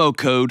promo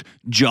code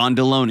John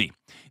Delony.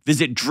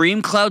 Visit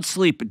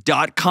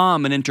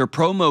dreamcloudsleep.com and enter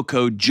promo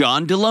code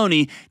John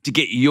Delony to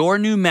get your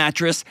new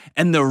mattress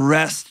and the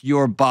rest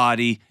your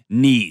body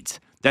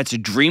needs. That's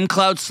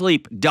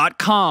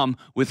dreamcloudsleep.com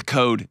with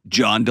code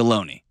John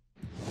Delony.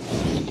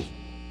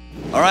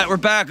 All right, we're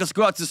back. Let's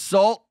go out to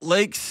Salt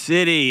Lake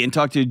City and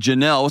talk to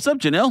Janelle. What's up,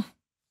 Janelle?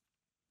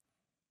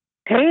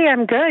 Hey,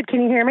 I'm good.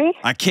 Can you hear me?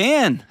 I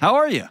can. How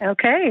are you?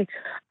 Okay.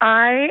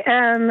 I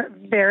am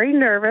very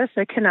nervous.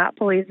 I cannot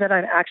believe that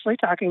I'm actually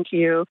talking to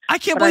you. I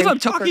can't believe I'm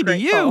talking to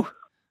you.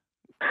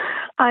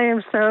 I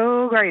am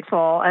so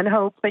grateful and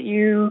hope that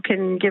you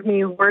can give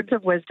me words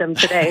of wisdom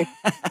today.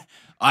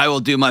 I will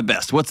do my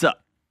best. What's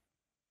up?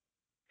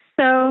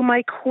 So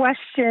my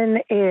question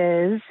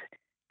is,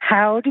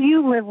 how do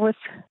you live with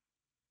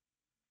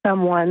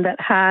someone that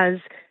has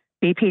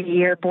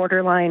BPD or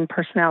borderline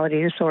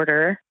personality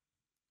disorder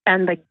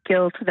and the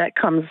guilt that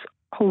comes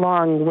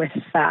along with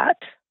that?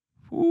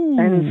 Ooh.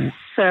 And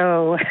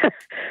so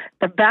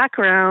the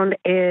background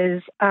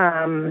is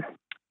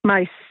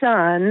my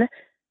son,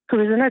 who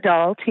is an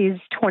adult, he's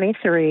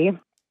 23.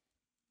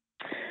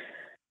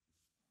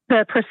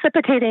 The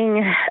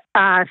precipitating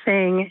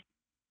thing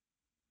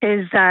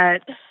is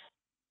that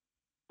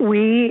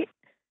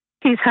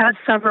he's had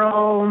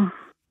several,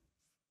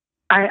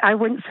 I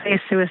wouldn't say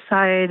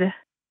suicide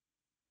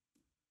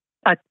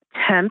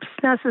attempts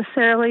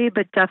necessarily,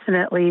 but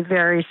definitely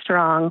very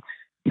strong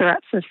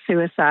threats of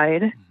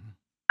suicide.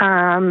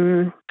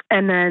 And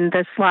then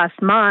this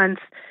last month,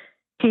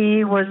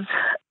 he was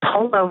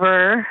pulled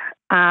over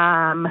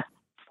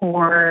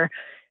for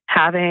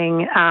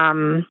having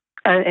an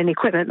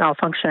equipment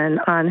malfunction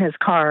on his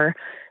car,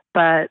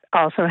 but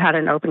also had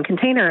an open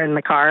container in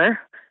the car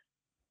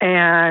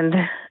and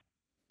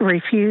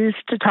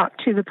refused to talk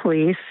to the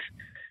police.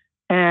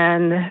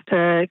 And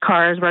the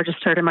car is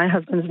registered in my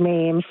husband's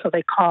name, so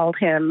they called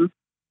him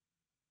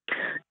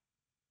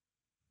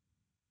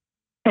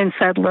and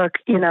said, look,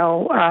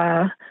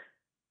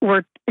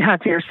 we're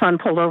have your son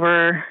pulled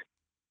over,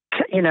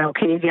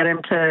 can you get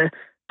him to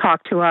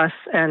talk to us?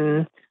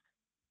 And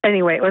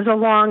anyway, it was a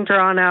long,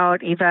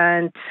 drawn-out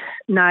event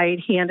night.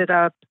 He ended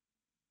up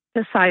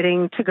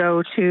deciding to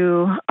go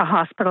to a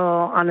hospital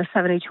on a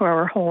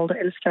 72-hour hold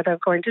instead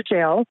of going to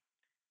jail.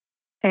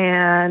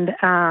 And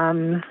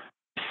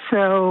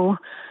so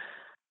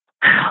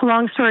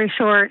long story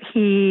short,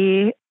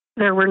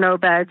 there were no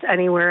beds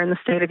anywhere in the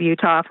state of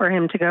Utah for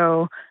him to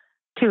go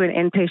to an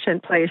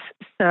inpatient place.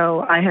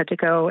 So I had to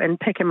go and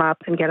pick him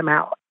up and get him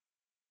out.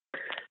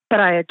 But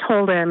I had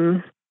told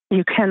him,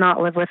 you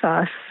cannot live with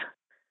us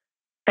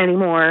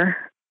anymore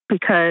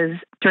because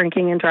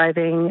drinking and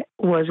driving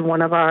was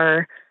one of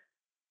our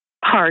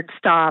hard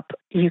stop.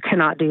 You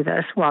cannot do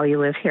this while you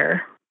live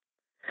here.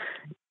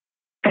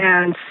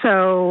 And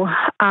so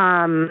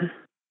then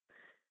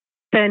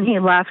he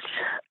left,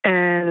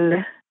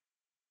 and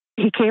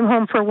he came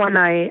home for one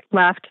night,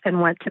 left, and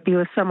went to be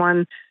with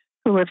someone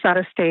who lives out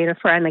of state, a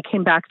friend. I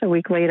came back the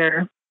week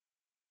later.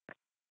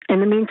 In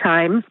the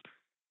meantime,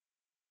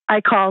 I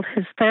called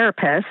his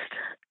therapist,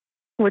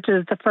 which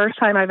is the first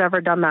time I've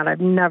ever done that. I've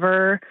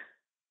never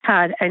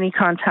had any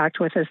contact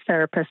with his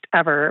therapist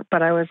ever,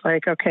 but I was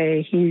like,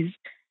 okay, he's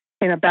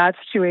in a bad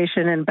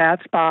situation, in a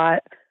bad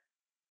spot,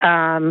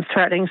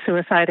 threatening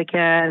suicide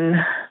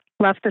again,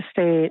 left the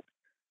state.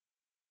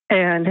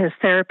 And his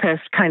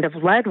therapist kind of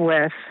led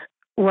with,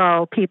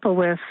 well, people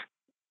with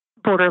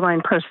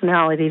borderline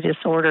personality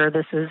disorder,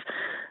 this is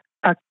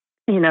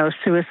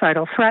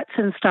suicidal threats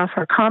and stuff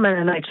are common.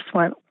 And I just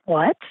went,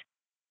 what?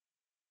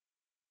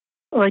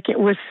 Like, it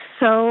was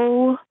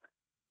such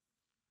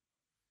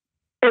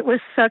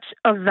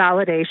a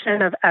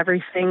validation of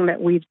everything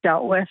that we've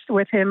dealt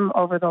with him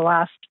over the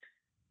last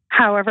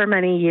however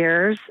many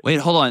years. Wait,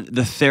 hold on.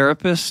 The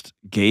therapist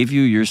gave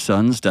you your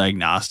son's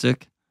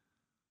diagnostic?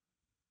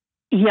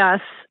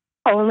 Yes,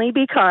 only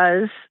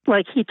because,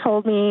 like, he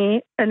told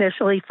me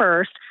initially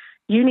first,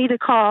 you need to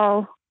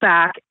call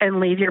back and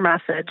leave your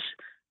message.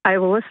 I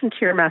will listen to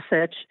your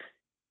message,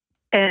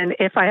 and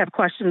if I have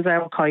questions, I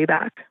will call you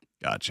back.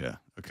 Gotcha.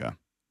 Okay.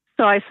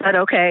 So I said,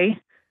 okay.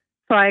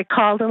 So I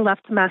called and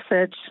left a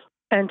message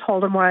and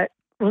told him what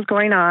was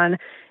going on,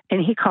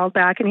 and he called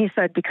back and he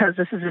said, because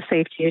this is a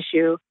safety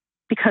issue,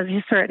 because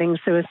he's threatening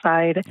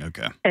suicide,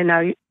 okay, and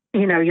now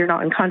you're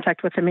not in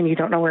contact with him and you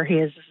don't know where he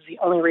is. This is the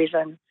only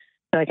reason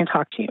that I can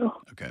talk to you.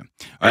 Okay.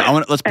 All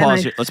right. Let's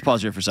pause here. Let's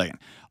pause here for a second.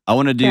 I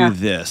want to do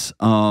this.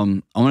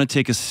 I want to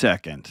take a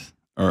second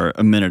or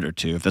a minute or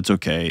two, if that's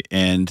okay,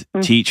 and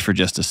teach for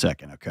just a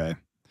second. Okay.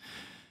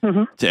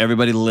 Mm-hmm. To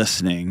everybody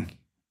listening,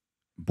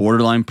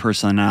 borderline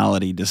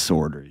personality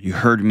disorder. You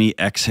heard me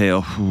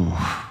exhale.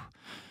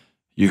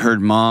 You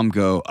heard Mom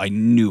go, I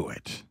knew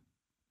it.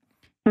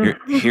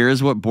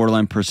 Here's what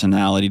borderline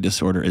personality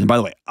disorder is. And by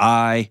the way,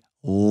 I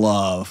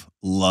love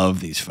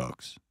these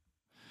folks.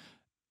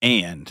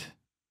 And,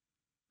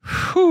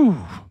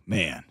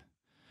 man,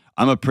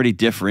 I'm a pretty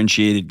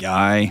differentiated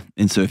guy.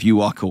 And so if you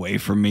walk away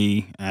from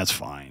me, that's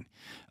fine.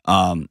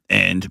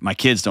 And my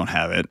kids don't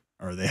have it,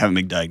 or they haven't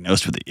been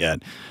diagnosed with it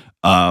yet.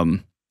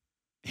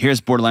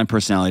 Here's borderline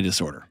personality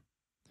disorder.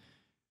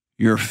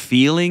 Your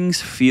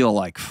feelings feel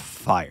like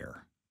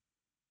fire.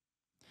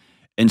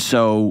 And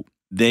so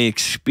they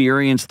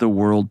experience the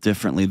world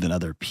differently than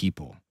other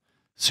people.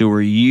 So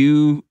are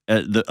you,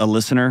 a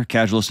listener,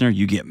 casual listener,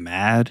 you get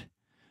mad,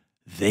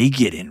 they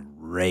get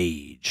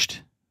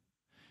enraged.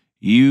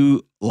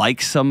 You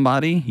like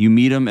somebody, you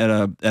meet them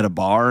at a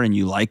bar and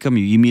you like them,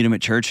 you meet them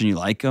at church and you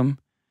like them.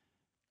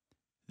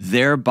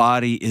 Their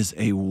body is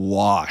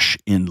awash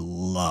in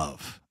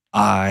love.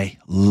 I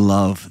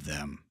love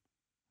them.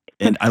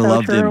 And I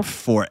love them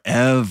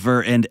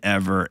forever and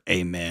ever.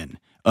 Amen.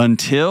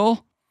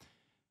 Until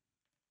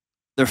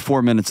they're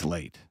 4 minutes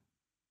late.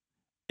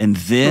 And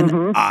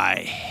then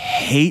I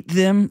hate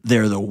them.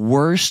 They're the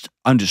worst.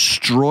 I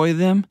destroy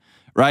them.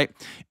 Right?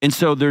 And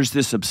so there's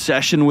this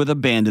obsession with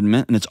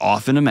abandonment, and it's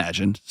often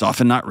imagined. It's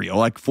often not real.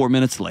 Like 4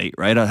 minutes late,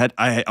 right?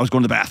 I was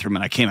going to the bathroom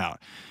and I came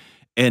out.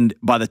 And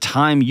by the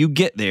time you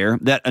get there,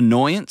 that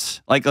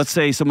annoyance, like let's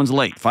say someone's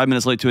late, 5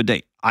 minutes late to a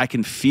date, I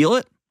can feel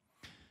it.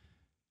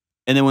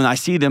 And then when I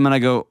see them and I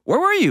go, where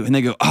were you? And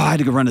they go, I had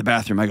to go run to the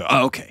bathroom. I go,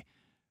 oh, okay.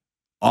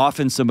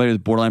 Often somebody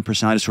with borderline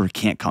personality disorder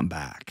can't come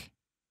back.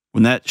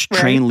 When that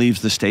train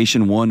leaves the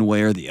station one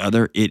way or the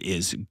other, it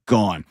is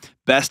gone.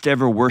 Best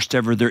ever, worst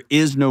ever. There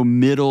is no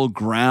middle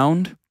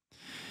ground.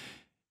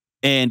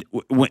 And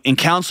in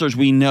counselors,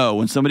 we know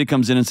when somebody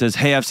comes in and says,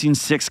 hey, I've seen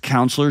 6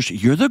 counselors.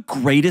 You're the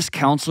greatest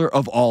counselor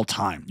of all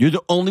time. You're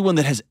the only one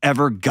that has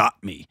ever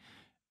got me.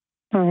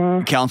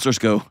 Counselors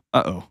go,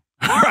 uh-oh.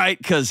 Right?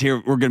 Because here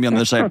we're going to be on the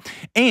other side.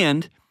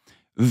 And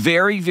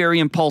very, very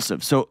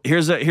impulsive. So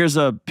here's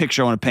a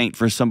picture I want to paint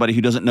for somebody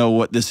who doesn't know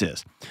what this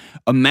is.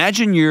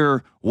 Imagine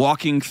you're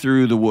walking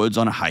through the woods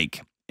on a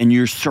hike and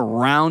you're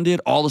surrounded,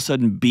 all of a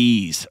sudden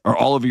bees are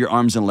all over your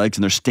arms and legs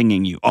and they're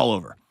stinging you all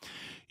over.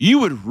 You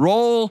would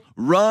roll,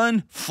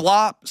 run,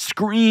 flop,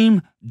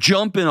 scream,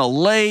 jump in a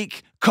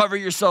lake, cover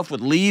yourself with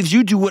leaves.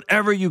 You do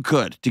whatever you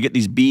could to get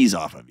these bees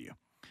off of you.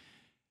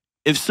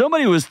 If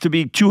somebody was to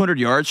be 200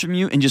 yards from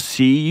you and just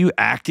see you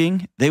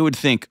acting, they would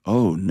think,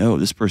 oh, no,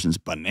 this person's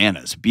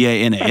bananas,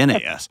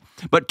 B-A-N-A-N-A-S.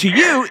 But to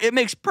you, it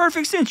makes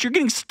perfect sense. You're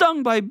getting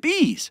stung by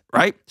bees,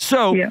 right?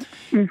 So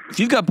if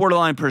you've got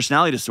borderline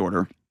personality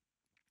disorder,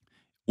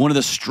 one of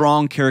the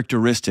strong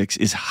characteristics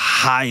is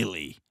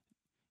highly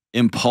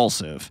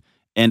impulsive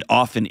and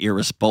often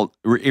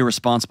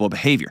irresponsible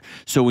behavior.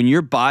 So when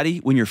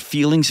your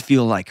feelings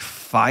feel like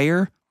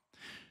fire,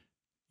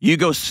 you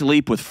go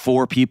sleep with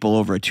 4 people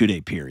over a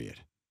 2-day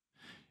period.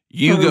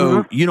 You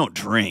go, you don't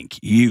drink,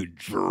 you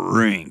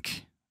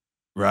drink,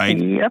 right?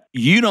 Yep.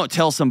 You don't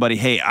tell somebody,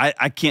 hey,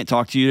 I can't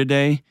talk to you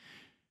today.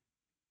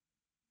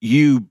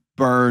 You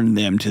burn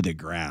them to the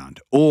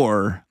ground.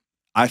 Or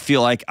I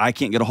feel like I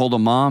can't get a hold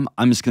of mom.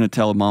 I'm just going to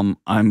tell mom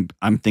I'm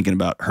thinking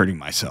about hurting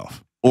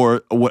myself.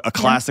 Or what a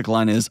classic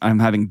line is, I'm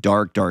having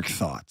dark, dark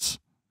thoughts.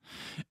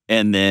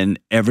 And then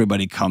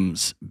everybody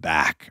comes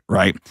back,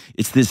 right?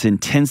 It's this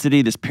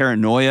intensity, this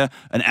paranoia,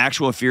 an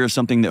actual fear of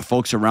something that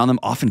folks around them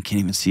often can't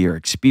even see or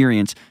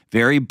experience.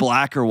 Very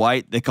black or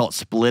white. They call it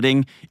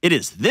splitting. It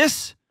is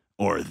this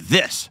or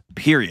this,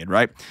 period,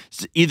 right?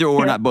 It's either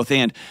or, not both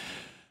and.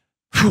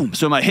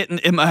 So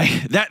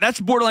that's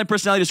borderline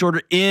personality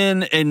disorder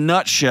in a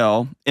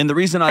nutshell. And the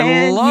reason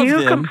I love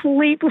them.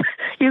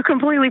 You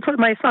completely put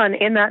my son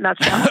in that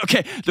nutshell.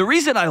 Okay. The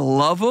reason I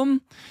love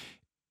them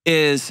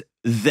is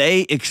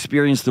they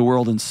experience the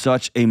world in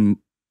such a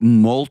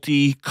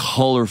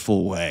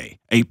multi-colorful way,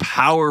 a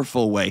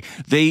powerful way.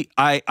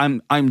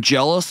 I'm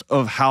jealous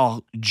of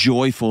how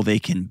joyful they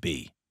can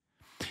be.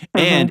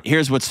 And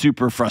here's what's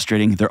super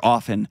frustrating. They're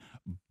often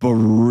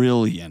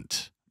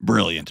brilliant.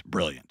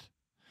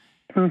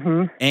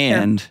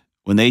 And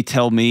when they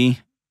tell me,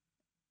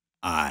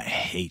 I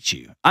hate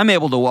you, I'm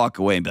able to walk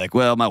away and be like,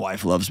 well, my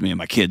wife loves me and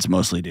my kids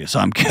mostly do. So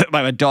I'm good.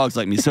 My dogs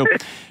like me. So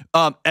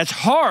it's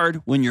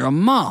hard when you're a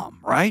mom,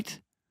 right?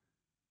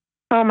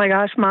 Oh my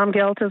gosh, mom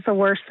guilt is the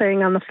worst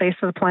thing on the face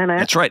of the planet.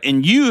 That's right.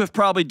 And you have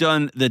probably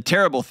done the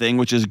terrible thing,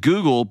 which is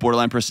Google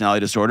borderline personality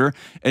disorder.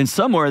 And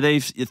somewhere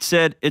it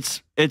said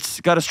it's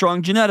got a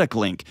strong genetic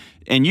link.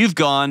 And you've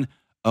gone,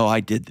 oh,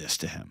 I did this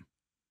to him.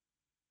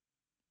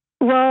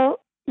 Well,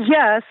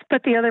 yes,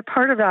 but the other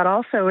part of that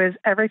also is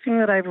everything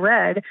that I've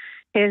read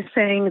is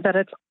saying that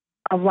it's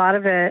a lot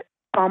of it,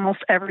 almost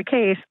every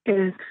case,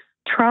 is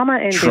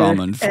trauma-induced.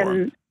 Trauma-informed.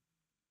 And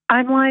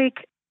I'm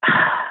like,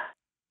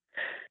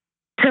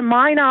 to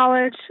my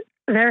knowledge,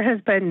 there has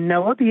been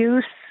no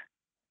abuse.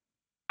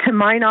 To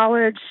my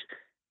knowledge,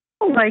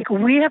 like,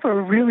 we have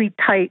a really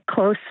tight,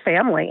 close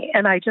family.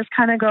 And I just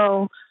kind of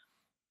go,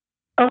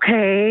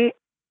 okay,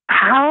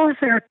 how is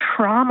there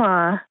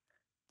trauma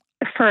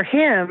for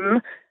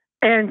him?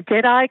 And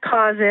did I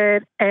cause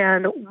it?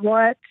 And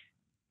what?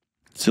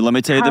 So let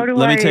me tell you the problem.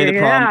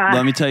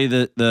 Let me tell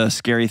you the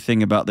scary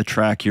thing about the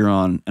track you're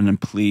on, and then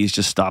please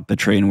just stop the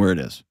train where it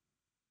is.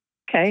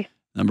 Okay.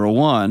 Number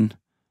one,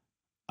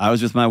 I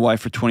was with my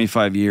wife for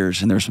 25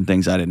 years, and there's some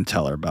things I didn't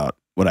tell her about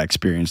what I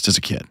experienced as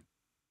a kid.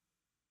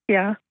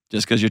 Yeah.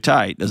 Just because you're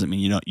tight doesn't mean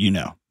you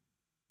know.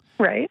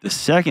 Right. The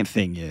second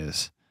thing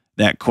is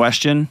that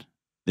question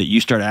that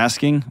you start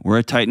asking, we're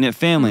a tight-knit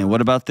family, and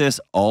what about this?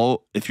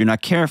 All, if you're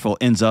not careful,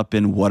 ends up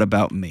in what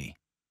about me?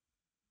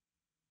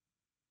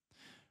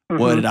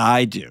 What did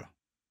I do?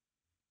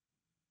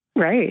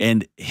 Right.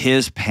 And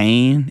his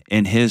pain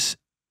and his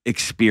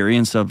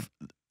experience of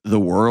the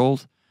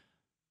world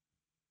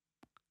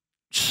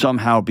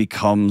somehow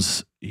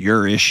becomes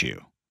your issue.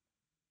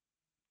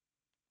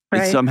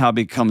 Right. It somehow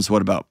becomes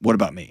what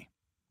about me?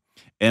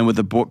 And with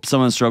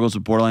someone who struggles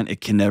with borderline, it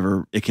can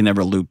never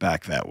loop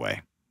back that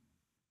way.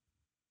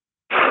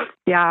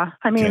 Yeah.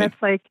 I mean, It's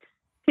like,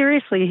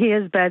 seriously, he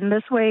has been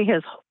this way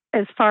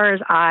as far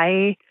as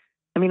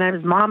I mean, I'm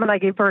his mom and I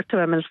gave birth to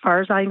him. As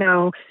far as I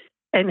know,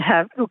 and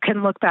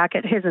can look back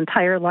at his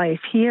entire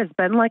life, he has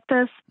been like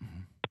this.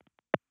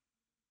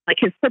 Like,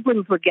 his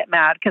siblings would get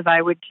mad because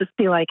I would just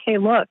be like, hey,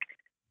 look,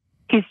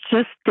 he's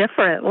just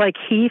different. Like,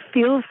 he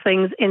feels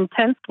things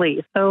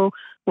intensely. So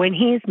when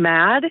he's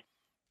mad,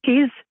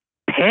 he's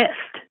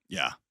pissed.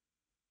 Yeah.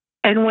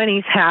 And when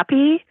he's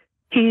happy,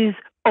 he's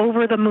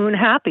over the moon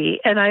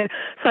happy. And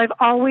I've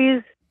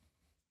always,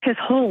 his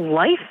whole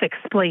life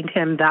explained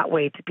him that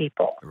way to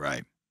people.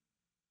 Right.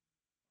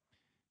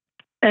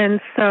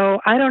 And so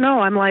I don't know.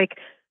 I'm like,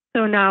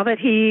 so now that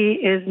he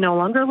is no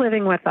longer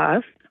living with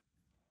us,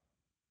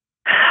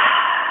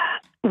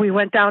 we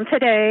went down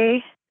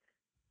today,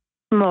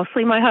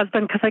 mostly my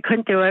husband, because I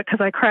couldn't do it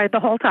because I cried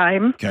the whole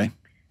time, to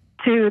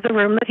the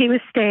room that he was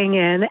staying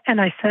in. And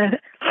I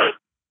said,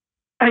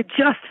 I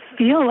just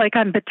feel like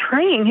I'm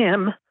betraying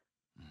him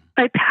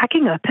by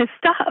packing up his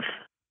stuff.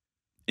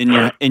 In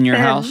your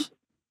house?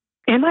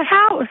 In my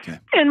house. Okay.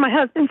 And my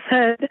husband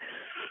said,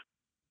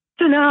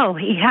 so no,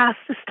 he has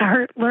to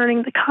start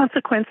learning the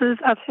consequences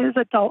of his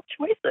adult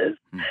choices.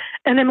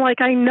 And I'm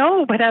like, I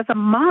know, but as a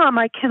mom,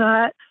 I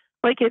cannot,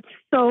 like, it's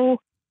so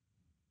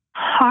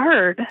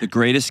hard. The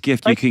greatest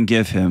gift you can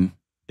give him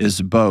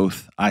is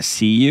both, I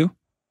see you,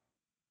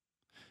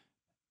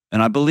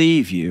 and I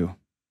believe you,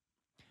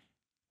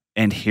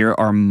 and here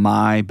are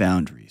my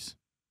boundaries.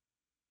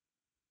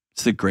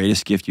 It's the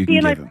greatest gift you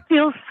can give him. I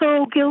feel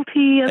so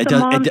guilty as a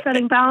mom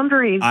setting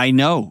boundaries. I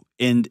know,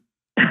 and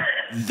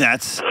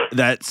that's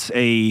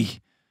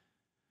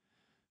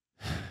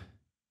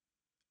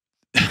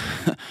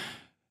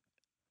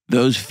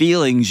those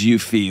feelings you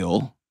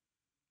feel,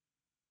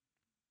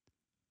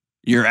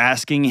 you're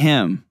asking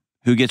him,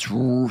 who gets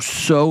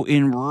so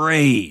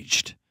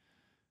enraged.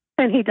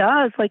 And he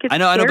does. Like, it's I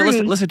know, scary.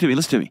 but listen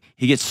to me.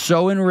 He gets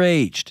so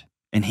enraged,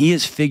 and he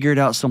has figured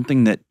out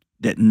something that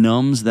that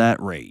numbs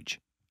that rage?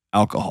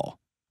 Alcohol.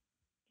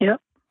 Yep.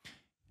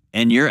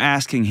 And you're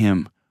asking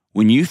him,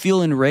 when you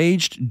feel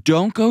enraged,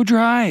 don't go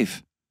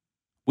drive.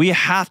 We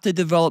have to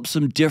develop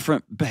some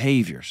different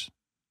behaviors.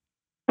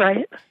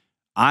 Right.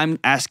 I'm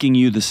asking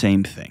you the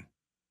same thing.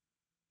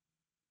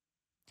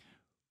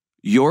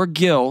 Your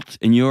guilt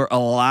and you're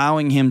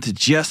allowing him to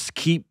just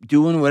keep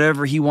doing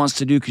whatever he wants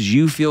to do because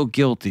you feel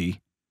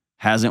guilty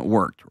hasn't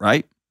worked,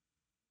 right?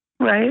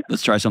 Right.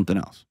 Let's try something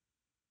else.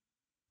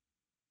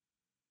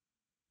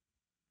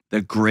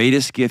 The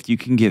greatest gift you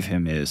can give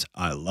him is,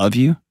 I love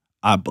you.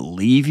 I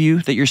believe you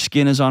that your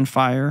skin is on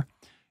fire.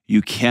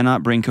 You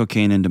cannot bring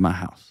cocaine into my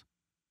house.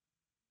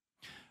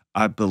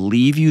 I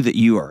believe you that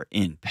you are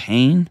in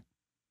pain.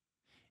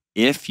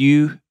 If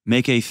you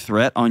make a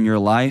threat on your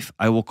life,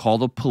 I will call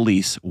the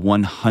police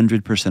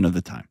 100% of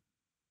the time.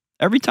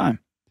 Every time.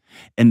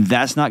 And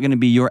that's not going to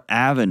be your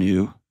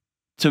avenue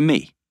to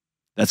me.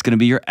 That's going to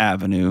be your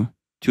avenue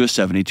to a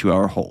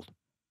 72-hour hold.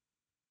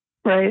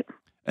 Right.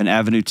 An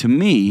avenue to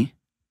me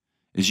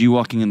is you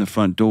walking in the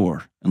front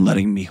door and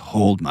letting me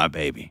hold my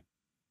baby.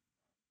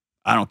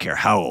 I don't care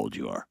how old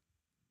you are.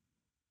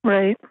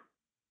 Right.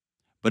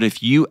 But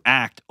if you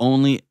act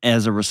only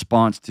as a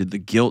response to the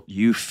guilt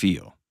you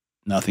feel,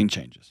 nothing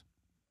changes.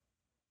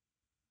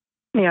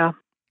 Yeah.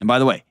 And by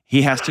the way,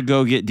 he has to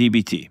go get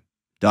DBT,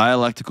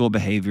 dialectical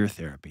behavior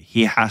therapy.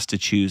 He has to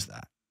choose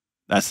that.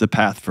 That's the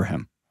path for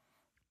him.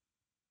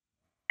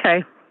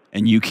 Okay.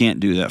 And you can't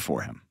do that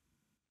for him.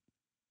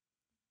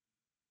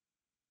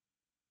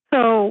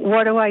 So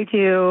what do I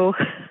do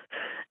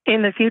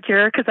in the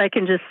future? Because I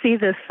can just see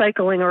this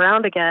cycling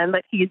around again,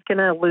 that he's going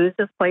to lose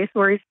this place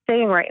where he's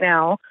staying right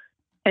now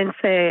and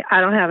say,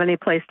 I don't have any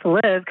place to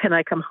live. Can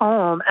I come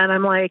home? And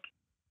I'm like,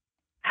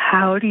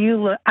 how do you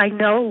look? I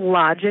know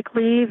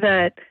logically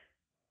that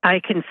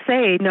I can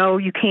say, no,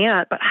 you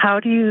can't. But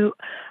how do you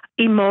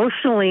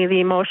emotionally,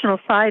 the emotional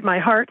side, my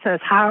heart says,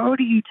 how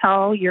do you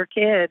tell your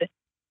kid,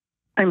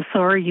 I'm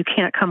sorry, you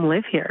can't come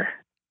live here?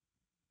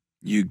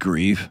 You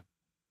grieve.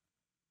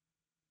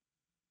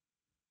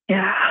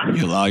 Yeah.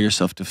 You allow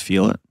yourself to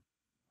feel it.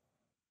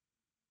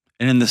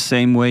 And in the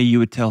same way, you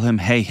would tell him,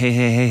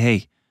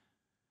 hey,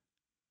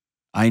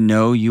 I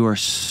know you are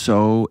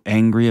so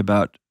angry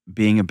about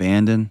being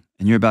abandoned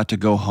and you're about to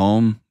go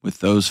home with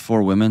those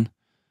 4 women.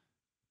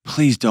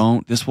 Please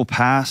don't. This will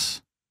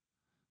pass.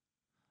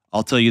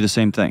 I'll tell you the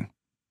same thing.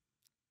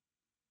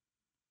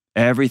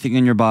 Everything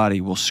in your body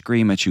will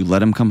scream at you,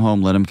 let him come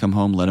home, let him come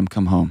home, let him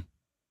come home.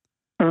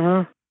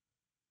 Uh-huh.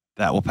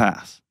 That will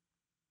pass.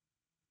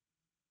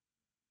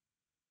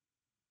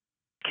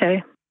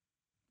 Okay.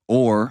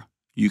 Or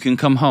you can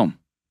come home.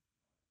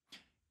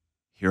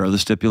 Here are the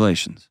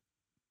stipulations.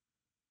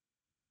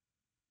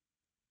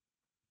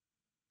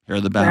 Here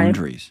are the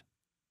boundaries.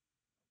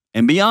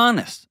 And be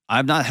honest.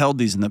 I've not held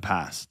these in the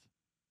past.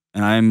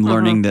 And I'm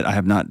learning that I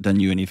have not done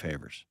you any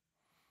favors.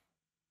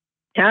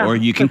 Yeah. Or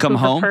you can come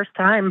home. First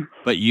time.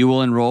 But you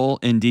will enroll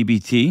in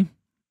DBT.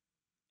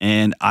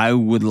 And I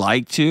would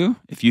like to,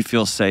 if you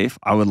feel safe,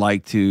 I would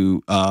like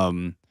you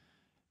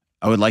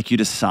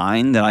to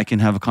sign that I can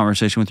have a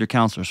conversation with your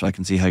counselor so I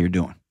can see how you're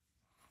doing.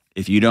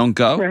 If you don't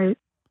go, Right.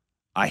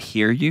 I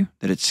hear you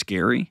that it's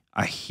scary.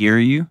 I hear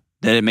you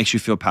that it makes you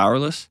feel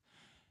powerless.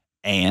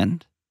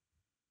 And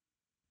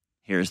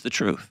here's the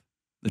truth.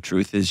 The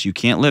truth is you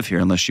can't live here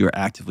unless you are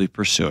actively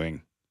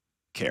pursuing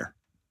care.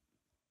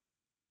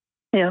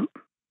 Yeah.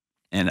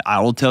 And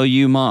I will tell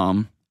you,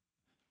 Mom,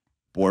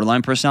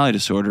 borderline personality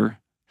disorder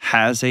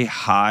has a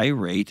high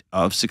rate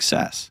of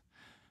success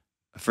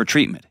for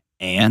treatment.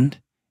 And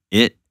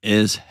it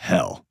is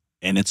hell.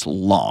 And it's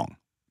long.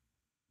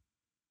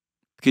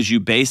 Because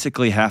you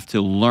basically have to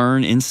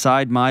learn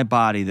inside my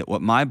body that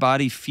what my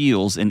body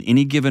feels in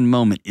any given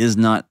moment is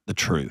not the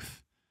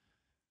truth.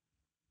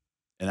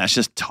 And that's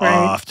just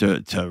tough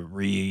to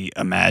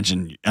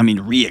reimagine,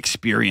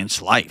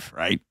 re-experience life,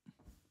 right?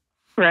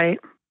 Right.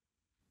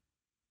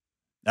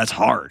 That's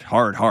hard.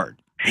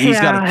 He's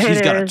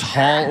got a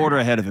tall order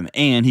ahead of him,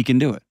 and he can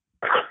do it.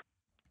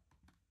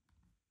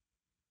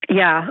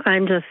 Yeah,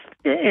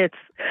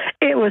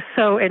 it was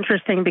so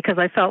interesting because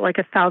I felt like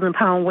a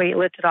 1,000-pound weight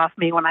lifted off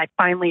me when I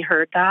finally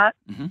heard that.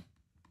 Mm-hmm.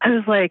 I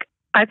was like,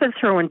 I've been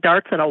throwing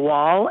darts at a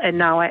wall, and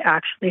now I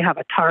actually have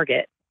a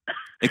target.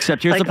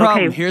 Except here's the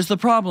problem. Okay. Here's the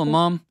problem,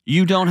 Mom.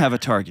 You don't have a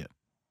target.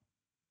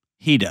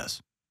 He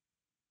does.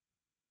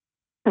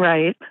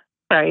 Right.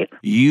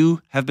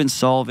 You have been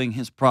solving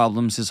his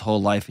problems his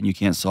whole life, and you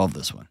can't solve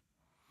this one.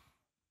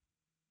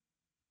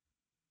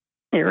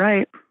 You're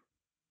right.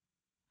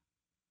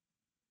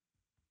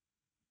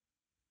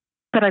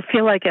 But I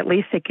feel like at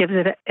least it gives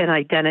it an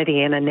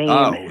identity and a name.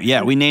 Oh,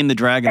 yeah. We named the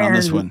dragon on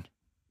this one.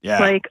 Yeah.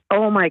 Like,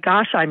 oh my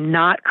gosh, I'm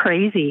not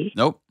crazy.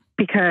 Nope.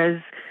 Because,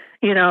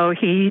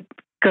 he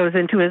goes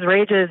into his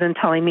rages and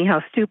telling me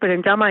how stupid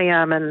and dumb I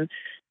am. And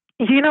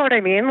you know what I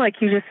mean? Like,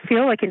 you just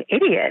feel like an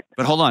idiot.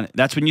 But hold on.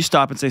 That's when you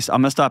stop and say,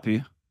 I'm going to stop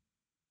you.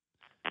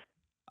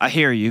 I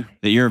hear you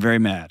that you're very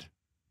mad.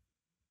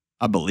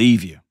 I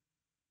believe you.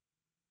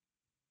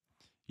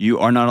 You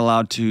are not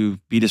allowed to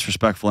be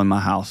disrespectful in my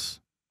house.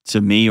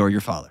 to me or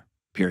your father,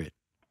 period.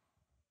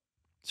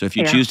 So if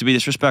you choose to be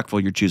disrespectful,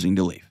 you're choosing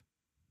to leave.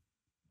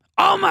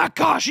 Oh my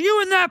gosh,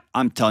 you and that.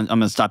 I'm going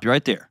to stop you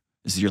right there.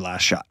 This is your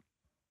last shot.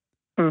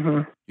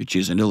 Mm-hmm. You're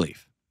choosing to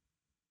leave.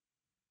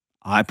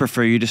 I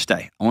prefer you to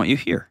stay. I want you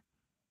here.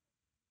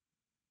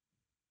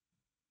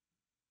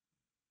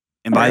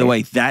 And by the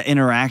way, that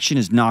interaction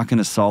is not going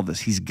to solve this.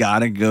 He's got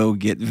to go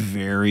get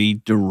very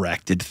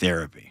directed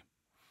therapy.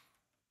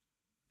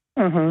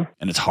 Mm-hmm.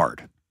 And it's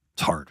hard.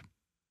 It's hard.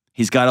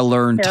 He's got to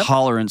learn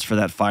tolerance for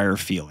that fire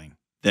feeling,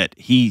 that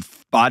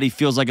body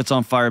feels like it's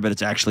on fire, but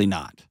it's actually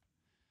not.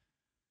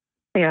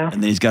 Yeah.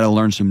 And then he's got to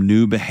learn some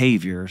new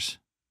behaviors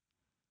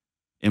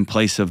in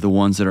place of the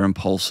ones that are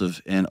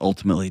impulsive and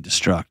ultimately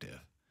destructive.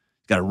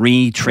 He's got to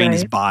retrain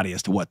his body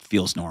as to what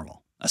feels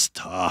normal. That's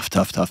tough.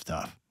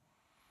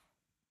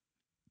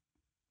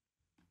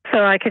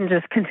 So I can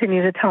just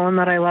continue to tell him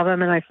that I love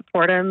him and I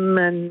support him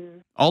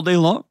and all day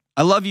long.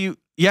 I love you.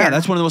 Yeah,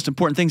 that's one of the most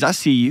important things. I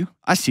see you.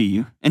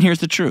 And here's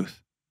the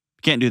truth.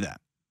 You can't do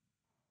that.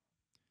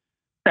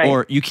 Right.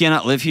 Or you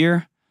cannot live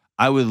here.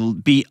 I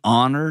would be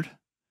honored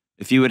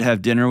if you would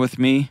have dinner with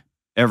me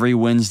every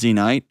Wednesday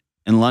night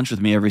and lunch with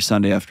me every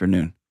Sunday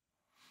afternoon.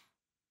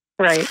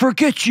 Right.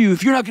 Forget you.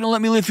 If you're not going to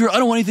let me live here, I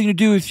don't want anything to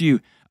do with you.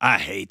 I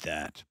hate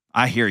that.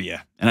 I hear you.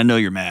 And I know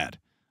you're mad.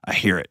 I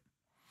hear it.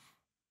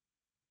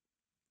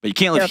 But you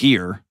can't live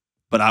here.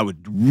 But I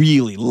would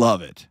really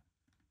love it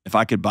if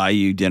I could buy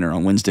you dinner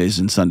on Wednesdays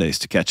and Sundays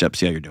to catch up,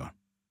 see how you're doing.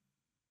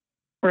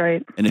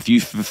 Right. And if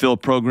you fulfill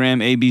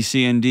program A, B,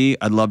 C, and D,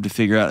 I'd love to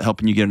figure out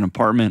helping you get an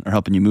apartment or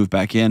helping you move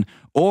back in.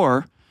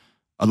 Or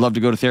I'd love to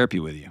go to therapy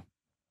with you.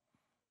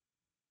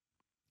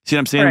 See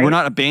what I'm saying? Right. We're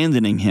not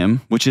abandoning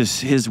him, which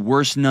is his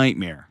worst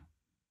nightmare.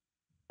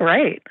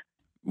 Right.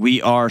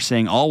 We are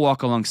saying, I'll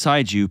walk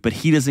alongside you, but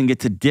he doesn't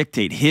get to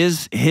dictate.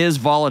 His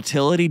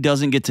volatility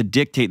doesn't get to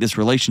dictate this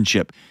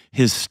relationship.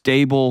 His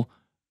stable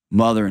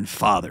mother and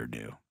father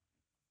do.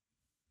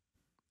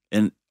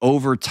 And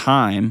over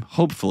time,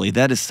 hopefully,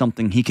 that is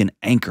something he can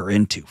anchor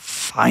into,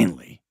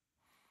 finally.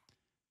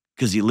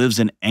 Because he lives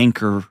an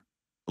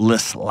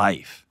anchorless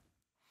life.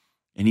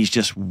 And he's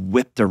just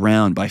whipped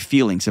around by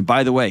feelings. And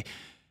by the way,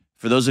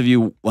 for those of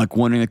you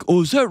wondering,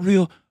 oh, is that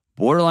real?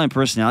 Borderline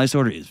personality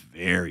disorder is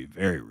very,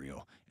 very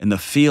real. And the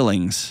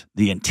feelings,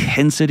 the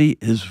intensity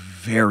is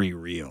very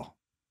real.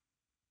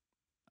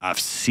 I've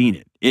seen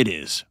it. It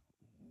is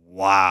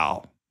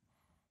wow.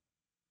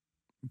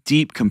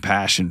 Deep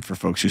compassion for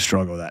folks who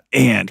struggle with that.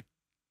 And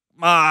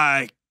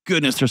my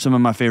goodness, they're some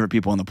of my favorite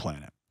people on the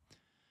planet.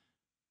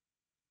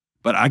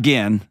 But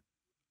again,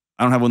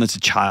 I don't have one that's a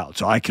child,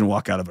 so I can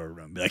walk out of a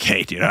room and be like,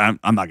 hey, dude, I'm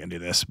not going to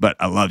do this, but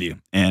I love you.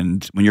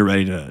 And when you're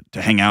ready to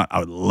hang out, I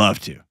would love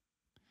to.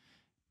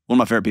 One of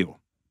my favorite people.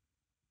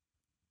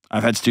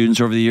 I've had students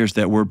over the years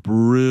that were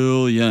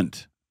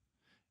brilliant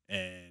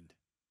and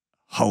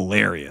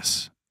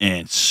hilarious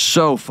and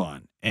so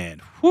fun.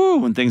 And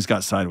when things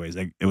got sideways,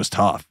 it was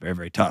tough, very,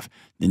 very tough.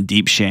 Then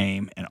deep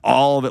shame and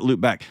all of it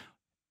looped back.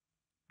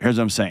 Here's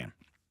what I'm saying.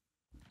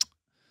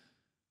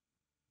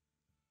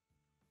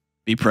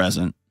 Be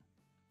present.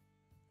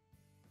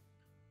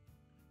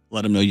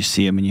 Let them know you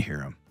see them and you hear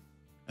them.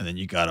 And then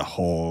you got to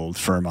hold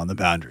firm on the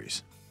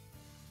boundaries.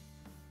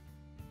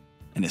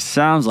 And it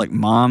sounds like,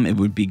 Mom, it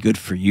would be good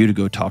for you to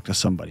go talk to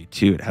somebody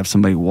too, to have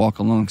somebody walk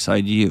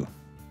alongside you,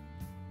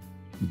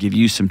 give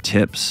you some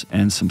tips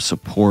and some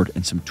support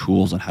and some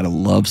tools on how to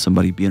love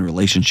somebody, be in a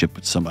relationship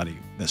with somebody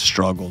that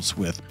struggles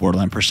with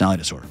borderline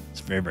personality disorder. It's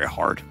very, very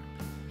hard.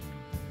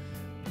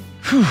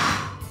 Whew.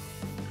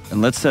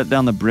 And let's set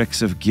down the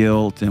bricks of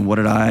guilt and what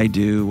did I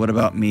do? What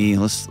about me?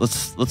 Let's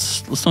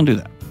don't do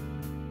that.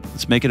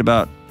 Let's make it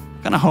about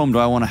what kind of home do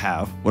I want to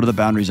have? What are the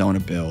boundaries I want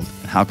to build?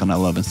 And how can I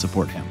love and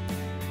support him?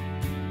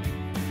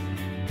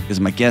 Because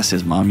my guess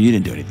is, Mom, you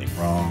didn't do anything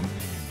wrong.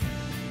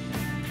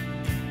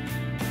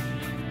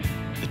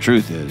 The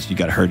truth is, you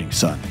got a hurting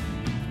son.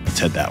 Let's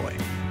head that way.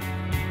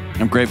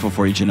 I'm grateful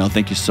for you, Janelle.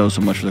 Thank you so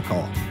much for the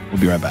call.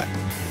 We'll be right back.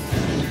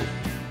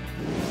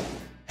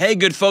 Hey,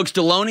 good folks,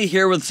 Delony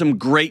here with some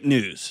great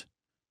news.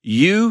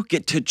 You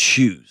get to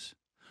choose.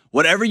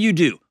 Whatever you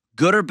do,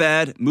 good or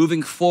bad,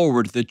 moving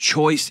forward, the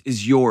choice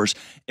is yours.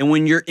 And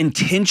when you're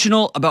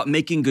intentional about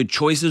making good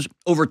choices,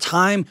 over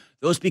time,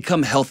 those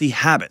become healthy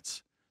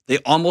habits. They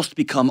almost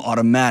become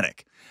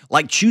automatic,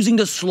 like choosing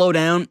to slow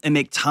down and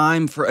make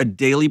time for a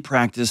daily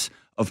practice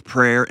of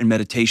prayer and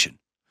meditation.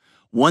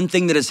 One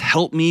thing that has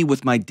helped me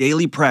with my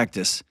daily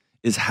practice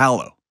is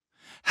Hallow.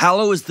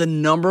 Hallow is the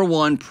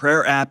 #1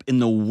 prayer app in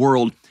the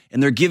world,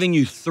 and they're giving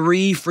you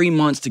 3 free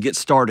months to get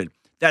started.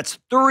 That's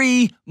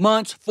 3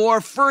 months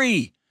for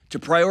free to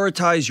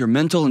prioritize your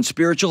mental and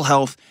spiritual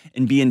health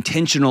and be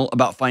intentional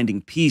about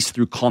finding peace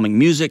through calming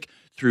music,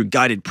 through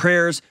guided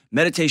prayers,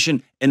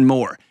 meditation, and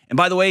more. And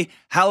by the way,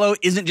 Hallow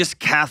isn't just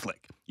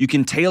Catholic. You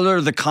can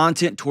tailor the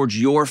content towards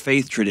your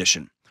faith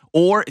tradition.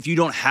 Or if you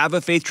don't have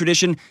a faith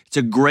tradition, it's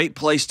a great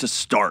place to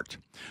start.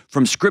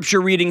 From scripture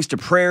readings to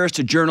prayers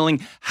to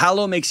journaling,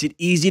 Hallow makes it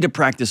easy to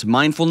practice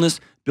mindfulness,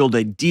 build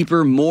a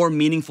deeper, more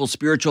meaningful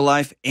spiritual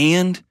life,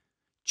 and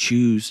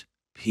choose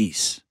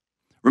peace.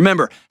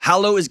 Remember,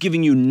 Hallow is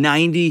giving you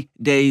 90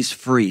 days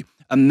free.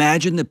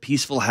 Imagine the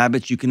peaceful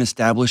habits you can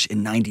establish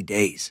in 90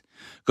 days.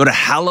 Go to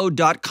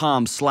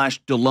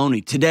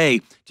hallow.com/Delony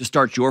today to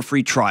start your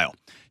free trial.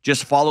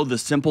 Just follow the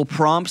simple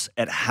prompts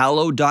at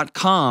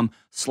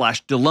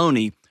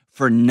hallow.com/Delony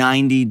for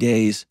 90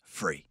 days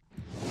free.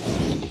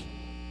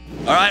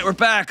 All right, we're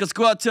back. Let's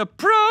go out to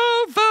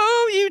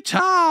Provo,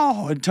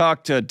 Utah and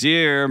talk to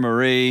dear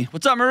Marie.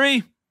 What's up,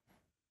 Marie?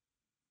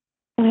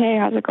 Hey,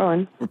 how's it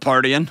going? We're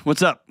partying.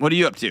 What's up? What are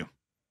you up to?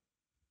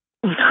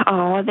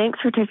 Oh, thanks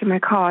for taking my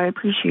call. I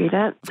appreciate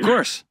it. Of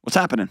course. What's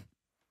happening?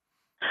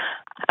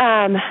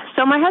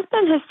 So my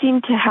husband has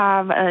seemed to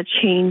have a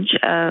change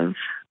of,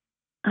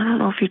 I don't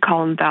know if you'd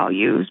call them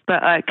values,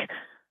 but I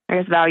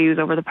guess values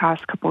over the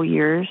past couple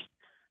years.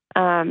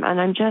 And I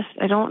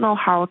don't know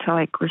how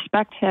to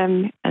respect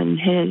him and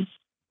his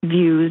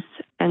views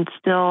and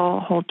still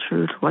hold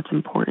true to what's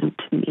important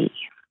to me.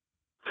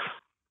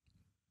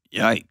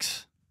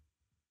 Yikes.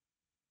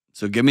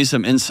 So give me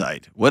some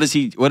insight. What is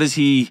he,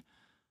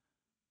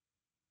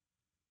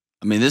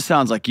 I mean, this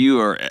sounds like you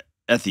are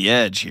at the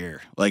edge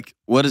here.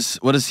 What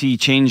has he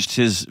changed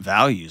his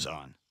values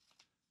on?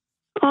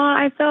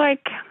 I feel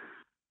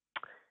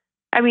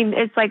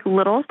it's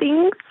little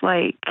things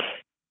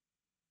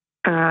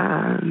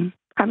I'm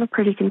a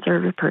pretty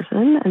conservative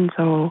person, and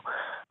so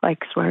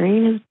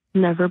swearing has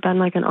never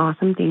been an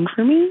awesome thing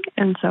for me,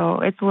 and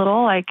so it's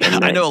little I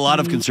know a lot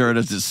of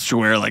conservatives that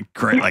swear like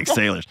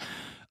sailors.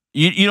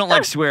 You don't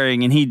like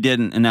swearing, and he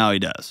didn't, and now he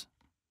does.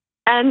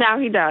 And now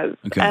he does.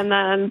 Okay.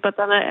 But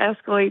then it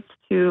escalates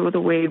to the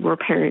way we're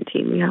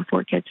parenting. We have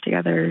 4 kids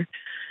together,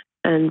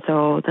 and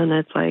so then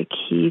it's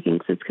he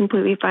thinks it's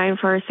completely fine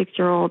for our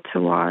 6-year-old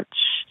to watch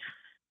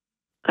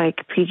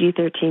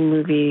PG-13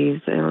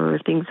 movies or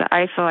things that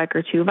I feel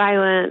are too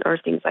violent or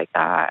things like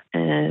that.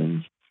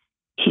 And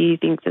he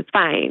thinks it's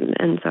fine.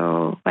 And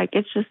so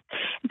it's just,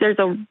 there's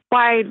a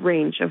wide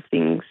range of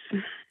things.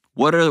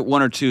 What are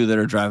 1 or 2 that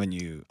are driving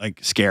you,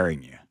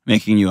 scaring you,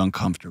 making you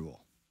uncomfortable?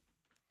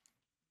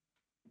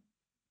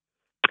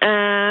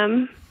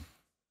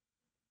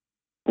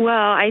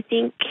 Well, I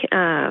think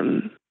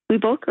we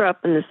both grew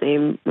up in the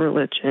same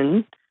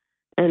religion,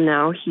 and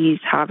now he's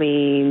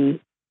having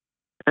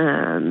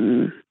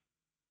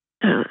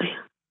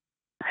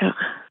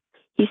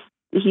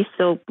he's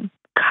still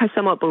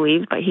somewhat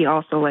believes, but he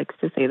also likes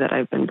to say that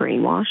I've been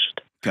brainwashed.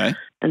 Okay.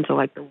 And so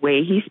the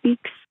way he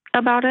speaks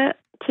about it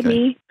to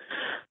me,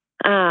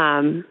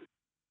 but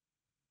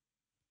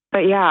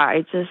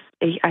yeah,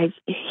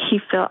 he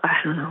felt,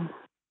 I don't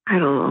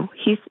know.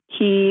 He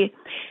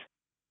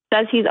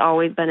says he's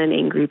always been an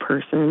angry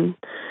person,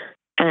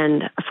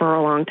 and for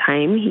a long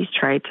time he's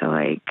tried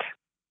to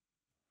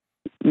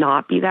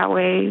not be that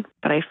way,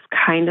 but I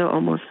kind of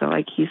almost feel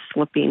like he's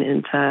slipping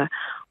into,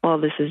 well,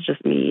 this is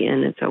just me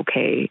and it's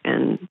okay,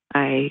 and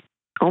I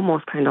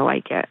almost kind of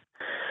like it.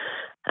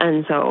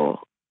 And so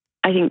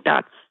I think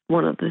that's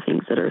one of the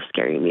things that are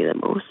scaring me the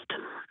most.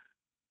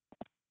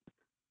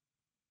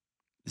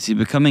 Is he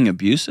becoming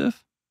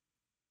abusive?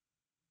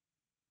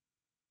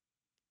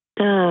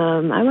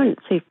 I wouldn't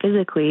say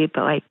physically,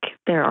 but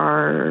there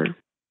are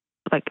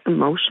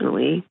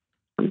emotionally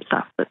some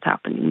stuff that's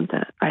happening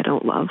that I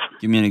don't love.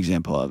 Give me an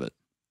example of it.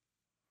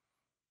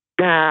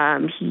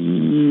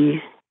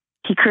 He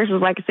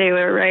curses like a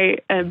sailor,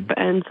 right?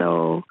 And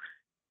so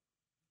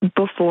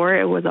before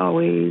it was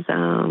always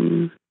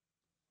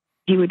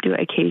he would do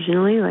it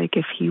occasionally,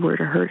 if he were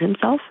to hurt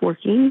himself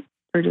working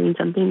or doing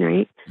something,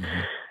 right?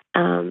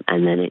 Mm-hmm.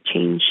 And then it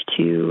changed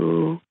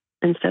to,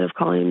 instead of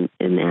calling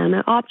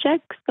inanimate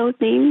objects those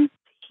names,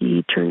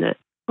 he turned it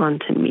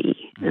onto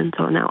me, and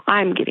so now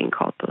I'm getting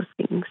called those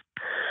things.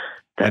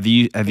 Have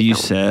you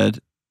said,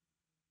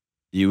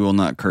 "You will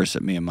not curse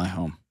at me in my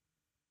home"?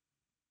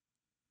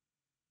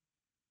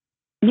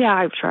 Yeah,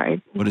 I've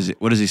tried. What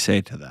does he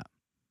say to that?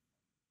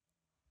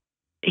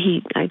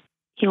 He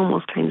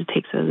almost kind of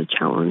takes it as a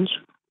challenge.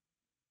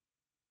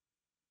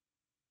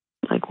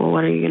 Well,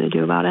 what are you going to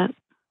do about it?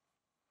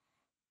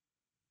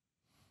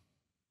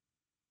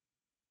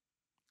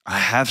 I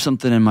have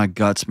something in my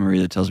guts, Marie,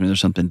 that tells me there's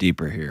something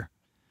deeper here.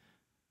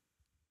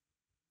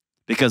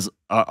 Because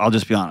I'll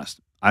just be honest.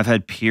 I've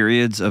had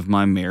periods of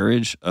my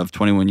marriage of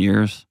 21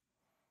 years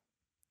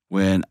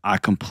when I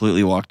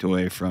completely walked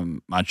away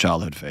from my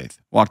childhood faith.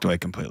 Walked away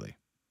completely.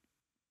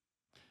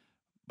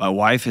 My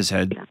wife has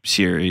had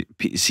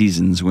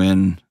seasons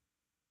when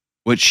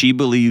what she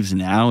believes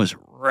now is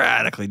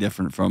radically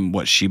different from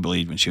what she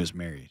believed when she was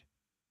married.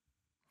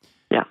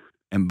 Yeah.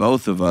 And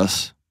both of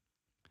us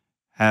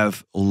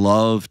have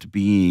loved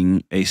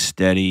being a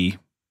steady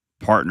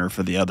partner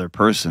for the other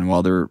person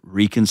while they're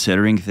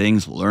reconsidering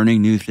things,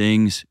 learning new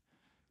things,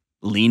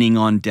 leaning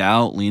on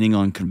doubt, leaning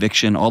on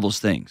conviction, all those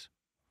things.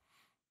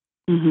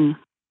 Mm-hmm.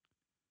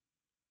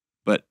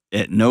 But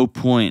at no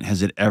point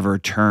has it ever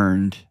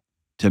turned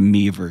to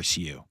me versus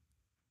you.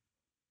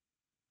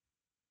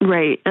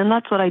 Right. And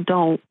that's what I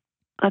don't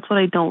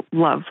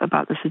love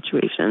about the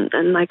situation.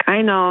 And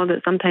I know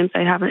that sometimes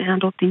I haven't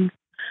handled things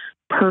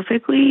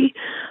perfectly,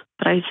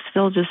 but I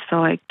still just feel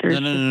like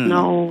there's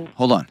no.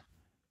 Hold on.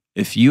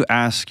 If you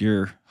ask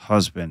your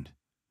husband,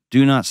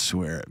 do not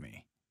swear at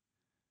me,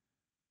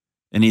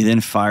 and he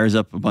then fires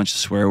up a bunch of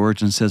swear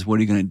words and says, what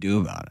are you going to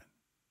do about it?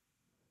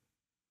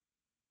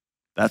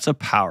 That's a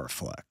power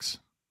flex.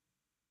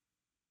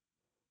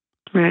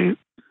 Right.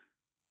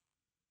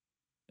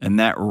 And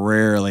that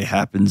rarely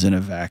happens in a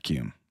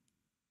vacuum.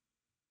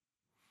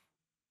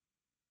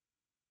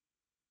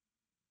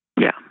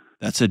 Yeah.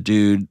 That's a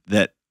dude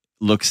that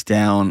looks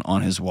down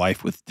on his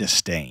wife with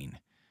disdain.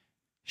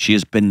 She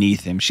is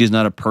beneath him. She's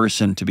not a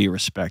person to be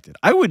respected.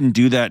 I wouldn't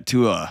do that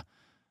to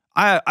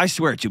I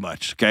swear too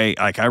much, okay?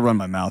 Like, I run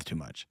my mouth too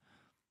much.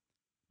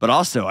 But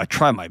also, I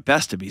try my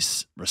best to be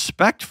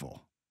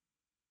respectful.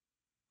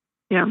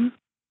 Yeah.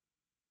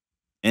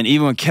 And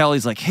even when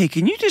Kelly's like, hey,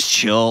 can you just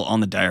chill on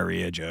the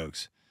diarrhea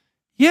jokes?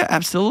 Yeah,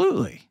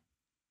 absolutely.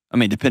 I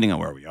mean, depending on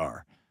where we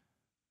are.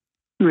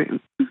 Right.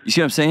 You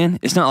see what I'm saying?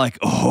 It's not like,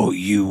 oh,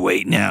 you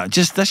wait now.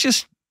 That's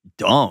just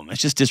dumb.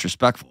 It's just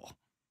disrespectful.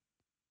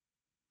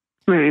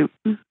 Right.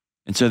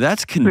 And so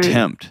that's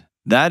contempt. Right.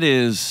 That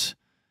is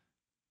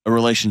a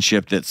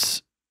relationship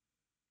that's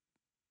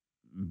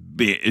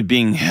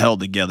being held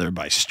together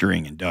by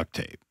string and duct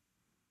tape.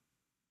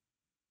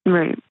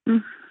 Right.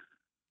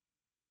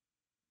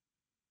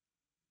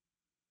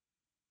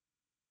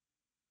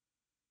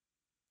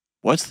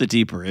 What's the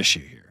deeper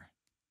issue here?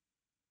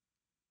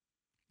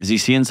 Is he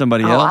seeing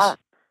somebody else?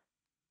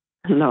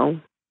 No.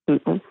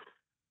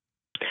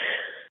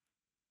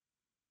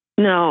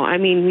 No, I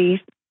mean,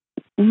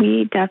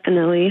 we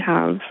definitely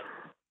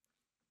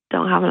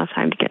don't have enough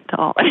time to get to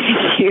all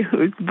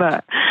issues,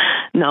 but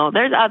no,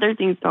 there's other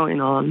things going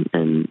on,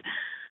 and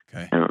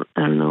okay. I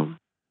don't know.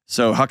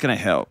 So how can I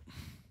help?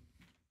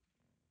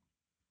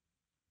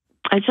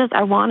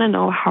 I want to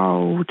know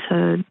how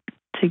to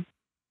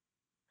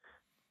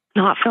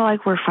not feel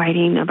like we're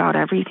fighting about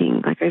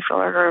everything. Like, I feel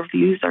like our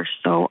views are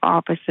so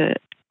opposite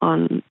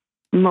on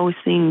most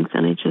things,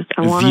 and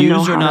I want to know.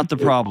 Views are not the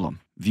problem.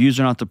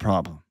 Views are not the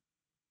problem.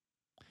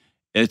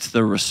 It's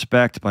the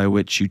respect by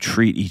which you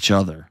treat each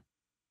other.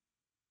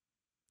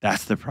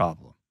 That's the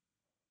problem.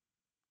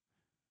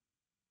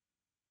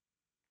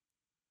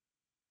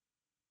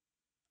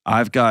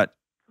 I've got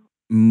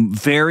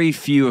very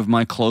few of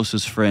my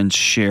closest friends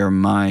share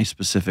my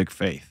specific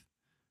faith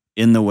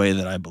in the way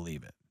that I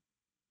believe it.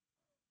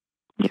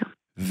 Yeah.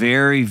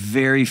 Very,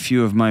 very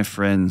few of my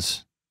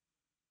friends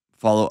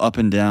follow up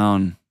and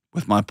down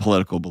with my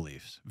political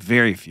beliefs.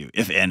 Very few,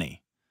 if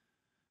any.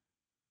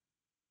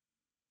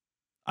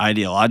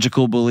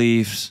 Ideological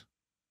beliefs,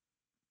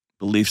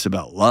 beliefs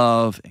about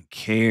love and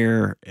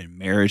care and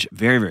marriage,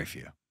 very, very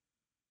few.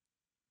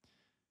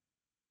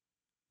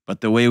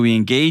 But the way we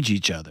engage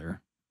each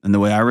other and the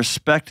way I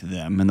respect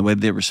them and the way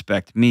they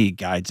respect me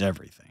guides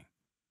everything.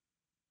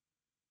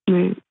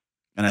 Right.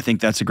 And I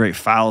think that's a great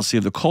fallacy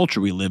of the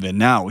culture we live in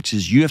now, which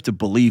is you have to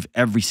believe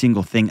every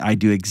single thing I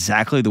do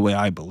exactly the way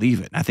I believe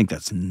it. And I think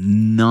that's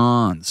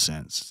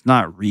nonsense. It's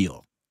not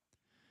real.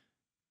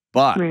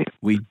 But right.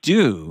 We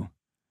do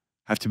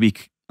have to be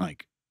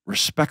like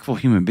respectful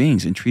human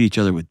beings and treat each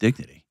other with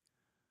dignity.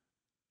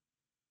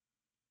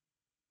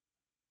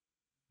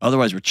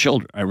 Otherwise, we're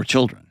children. We're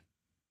children.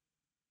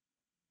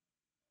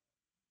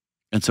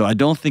 And so I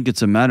don't think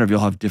it's a matter of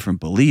you'll have different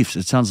beliefs.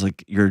 It sounds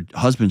like your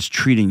husband's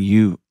treating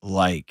you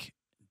like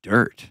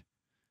dirt.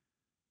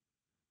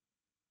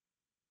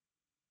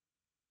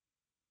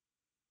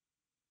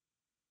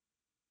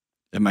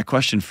 And my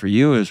question for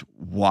you is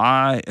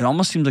why? It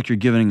almost seems like you're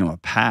giving him a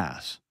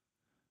pass.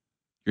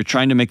 You're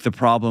trying to make the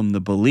problem the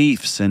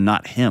beliefs and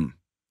not him.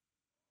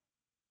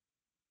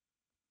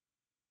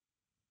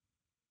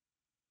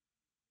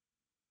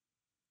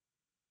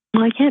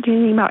 Well, I can't do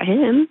anything about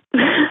him.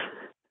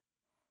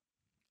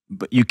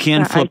 But you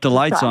can flip the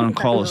lights on and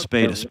call a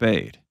spade a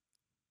spade.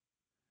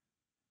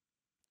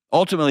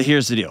 Ultimately,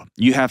 here's the deal.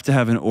 You have to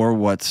have an or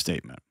what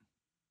statement.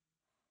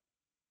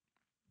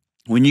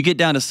 When you get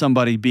down to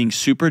somebody being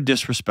super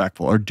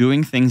disrespectful or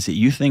doing things that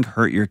you think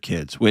hurt your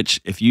kids, which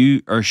if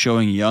you are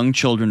showing young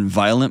children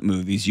violent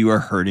movies, you are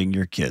hurting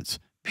your kids,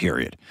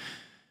 period.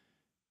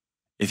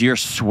 If you're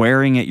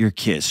swearing at your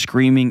kids,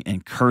 screaming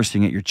and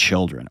cursing at your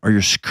children, or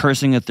you're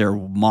cursing at their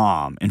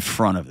mom in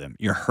front of them,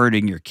 you're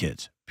hurting your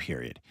kids,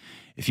 period.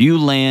 If you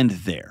land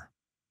there,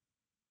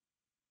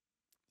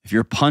 if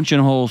you're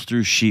punching holes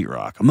through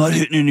sheetrock, I'm not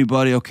hitting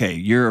anybody, okay,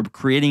 you're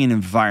creating an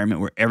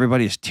environment where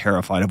everybody is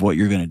terrified of what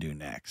you're going to do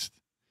next.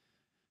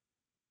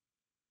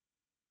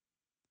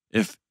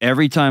 If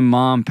every time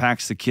mom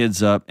packs the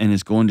kids up and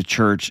is going to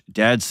church,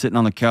 dad's sitting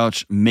on the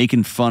couch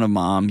making fun of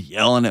mom,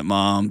 yelling at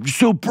mom, you're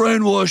so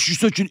brainwashed, you're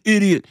such an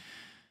idiot,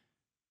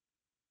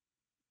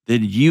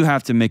 then you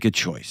have to make a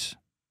choice.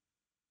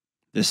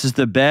 This is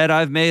the bed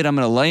I've made, I'm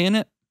going to lay in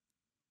it.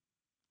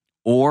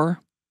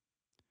 Or,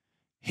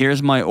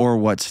 here's my or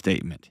what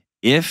statement.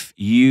 If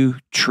you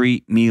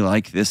treat me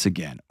like this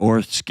again,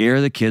 or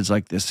scare the kids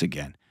like this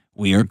again,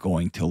 we are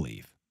going to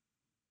leave.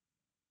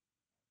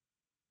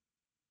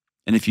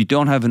 And if you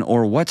don't have an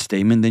or what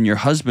statement, then your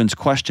husband's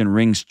question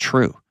rings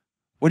true.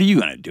 What are you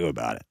going to do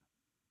about it?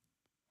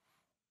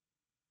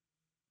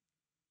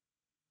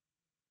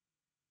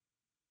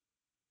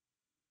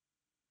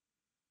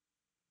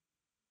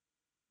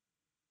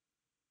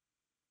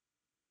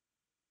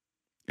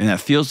 And that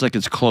feels like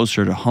it's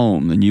closer to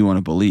home than you want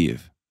to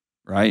believe,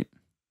 right?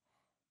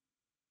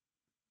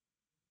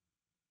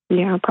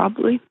 Yeah,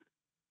 probably.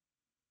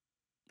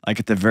 Like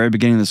at the very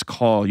beginning of this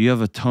call, you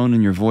have a tone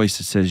in your voice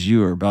that says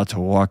you are about to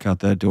walk out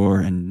that door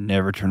and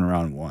never turn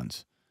around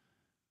once.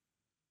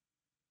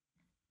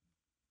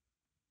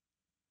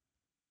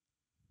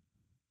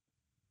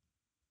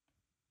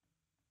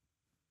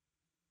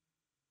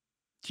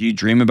 Do you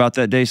dream about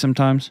that day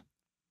sometimes?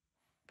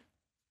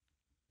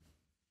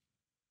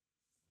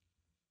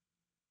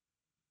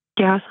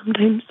 Yeah,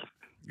 sometimes.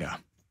 Yeah.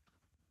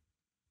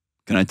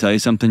 Can I tell you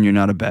something? You're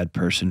not a bad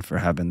person for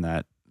having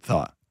that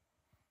thought.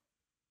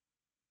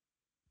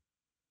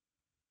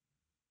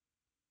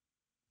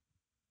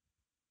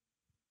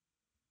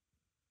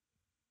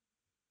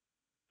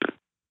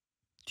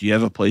 Do you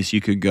have a place you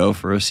could go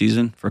for a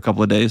season, for a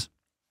couple of days?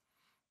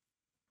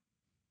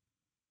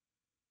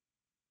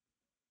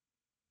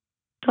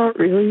 Not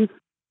really.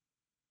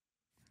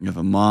 You have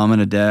a mom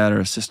and a dad or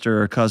a sister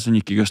or a cousin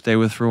you could go stay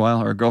with for a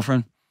while, or a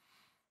girlfriend?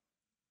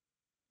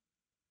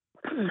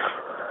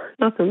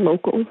 Nothing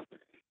local.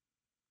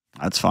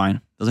 That's fine.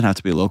 Doesn't have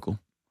to be local.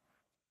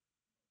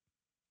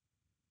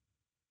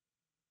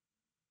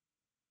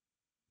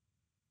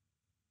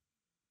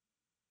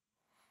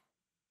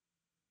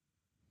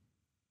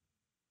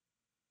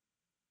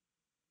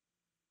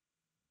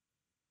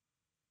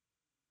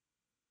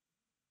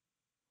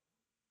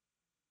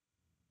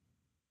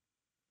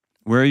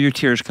 Where are your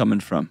tears coming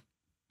from?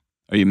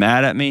 Are you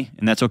mad at me?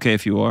 And that's okay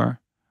if you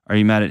are. Are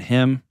you mad at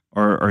him?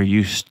 Or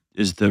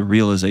is the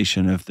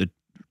realization of the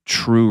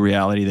true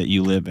reality that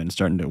you live in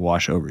starting to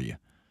wash over you?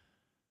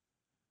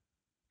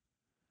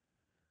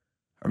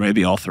 Or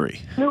maybe all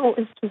three? No,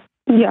 it's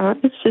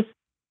just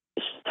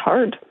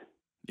hard.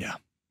 Yeah.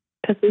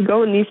 Because we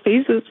go in these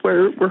phases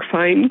where we're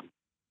fine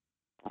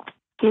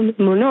and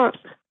we're not.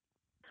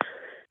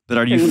 But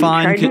are you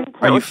fine?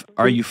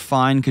 Are you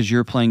fine because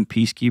you're playing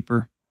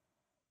peacekeeper?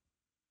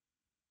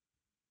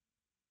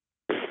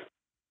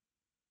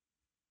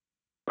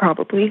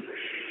 Probably.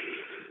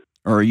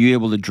 Or are you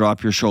able to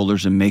drop your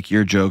shoulders and make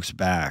your jokes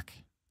back?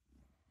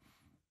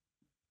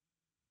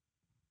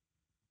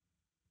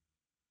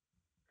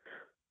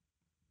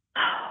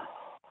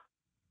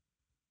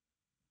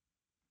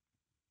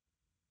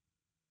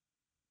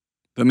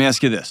 Let me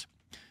ask you this.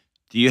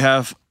 Do you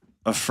have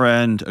a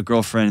friend, a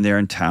girlfriend there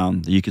in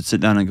town that you could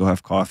sit down and go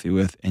have coffee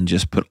with and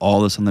just put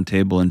all this on the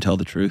table and tell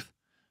the truth?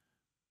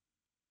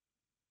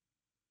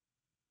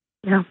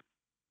 Yeah.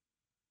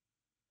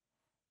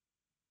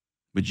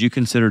 Would you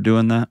consider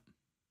doing that?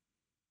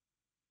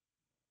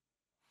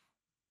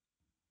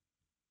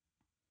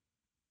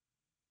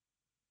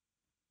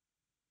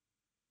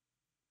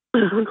 I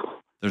don't know.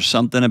 There's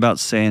something about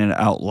saying it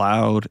out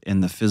loud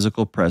in the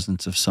physical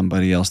presence of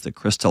somebody else that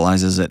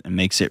crystallizes it and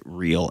makes it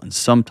real. And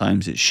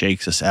sometimes it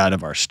shakes us out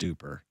of our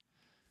stupor.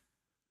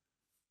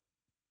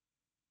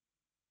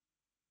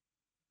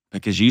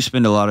 Because you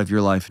spend a lot of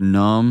your life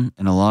numb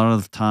and a lot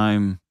of the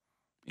time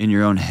in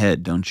your own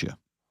head, don't you?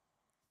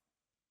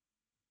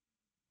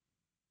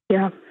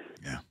 Yeah.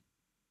 Yeah.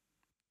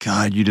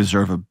 God, you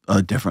deserve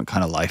a different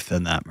kind of life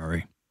than that,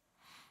 Marie.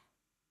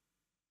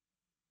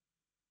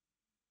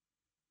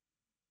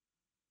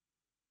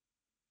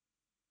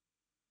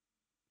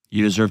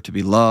 You deserve to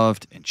be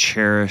loved and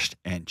cherished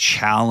and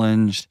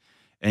challenged.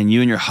 And you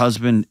and your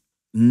husband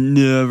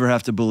never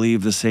have to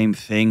believe the same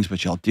things,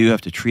 but y'all do have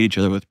to treat each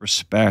other with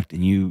respect.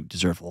 And you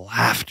deserve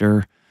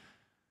laughter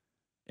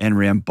and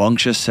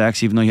rambunctious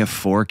sex, even though you have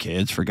 4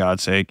 kids, for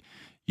God's sake.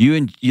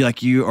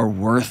 You are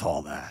worth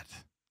all that.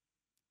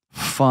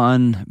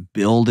 Fun,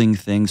 building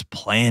things,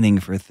 planning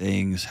for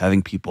things,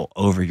 having people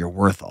over, you're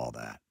worth all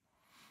that.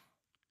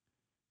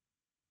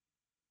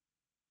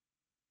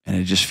 And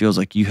it just feels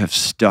like you have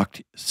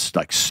stuffed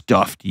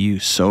you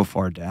so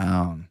far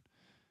down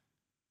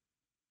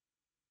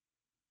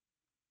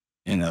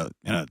in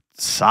a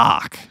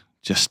sock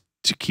just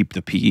to keep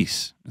the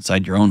peace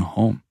inside your own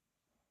home.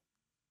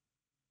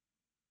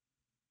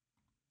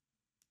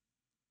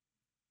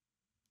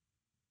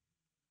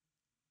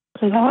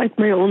 Is that like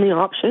my only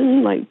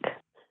option? Like,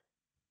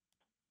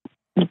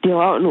 deal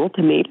out an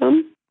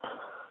ultimatum?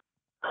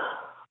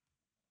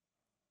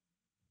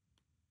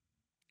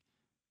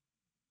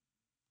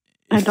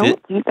 I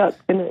don't think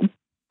that's going to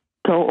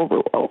go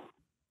over well.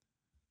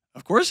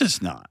 Of course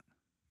it's not.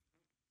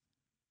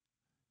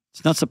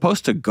 It's not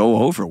supposed to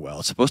go over well.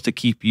 It's supposed to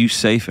keep you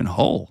safe and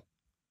whole.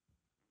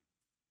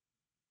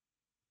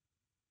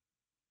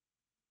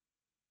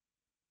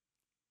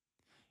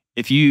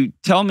 If you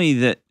tell me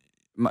that,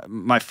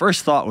 my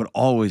first thought would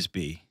always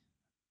be,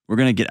 we're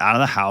going to get out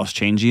of the house,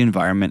 change the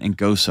environment, and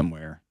go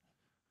somewhere.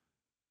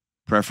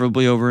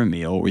 Preferably over a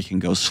meal where we can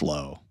go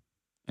slow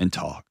and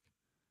talk.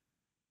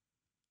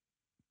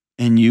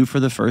 And you, for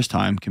the first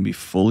time, can be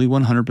fully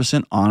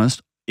 100%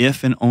 honest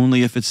if and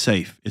only if it's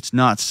safe. It's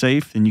not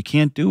safe, then you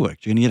can't do it.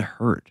 You're going to get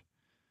hurt.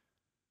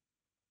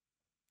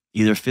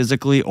 Either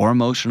physically or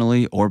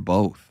emotionally or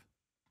both.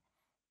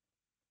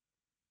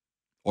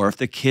 Or if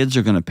the kids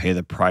are going to pay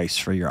the price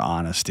for your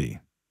honesty.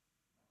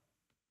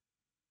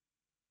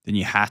 then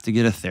you have to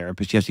get a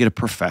therapist, you have to get a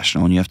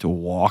professional, and you have to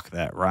walk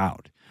that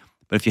route.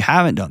 But if you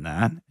haven't done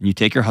that, and you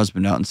take your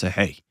husband out and say,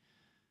 hey,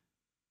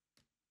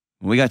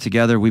 when we got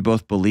together, we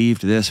both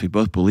believed this, we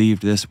both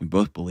believed this, we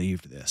both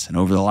believed this. And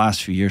over the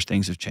last few years,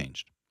 things have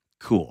changed.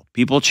 Cool.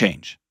 People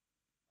change.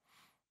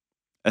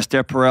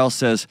 Esther Perel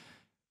says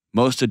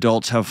most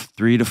adults have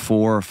 3 to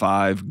 4 or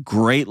 5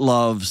 great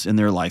loves in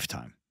their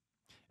lifetime.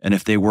 And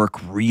if they work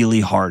really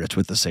hard, it's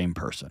with the same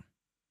person.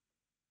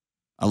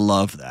 I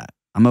love that.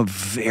 I'm a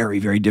very,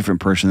 very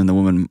different person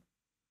than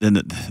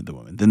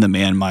the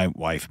man my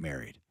wife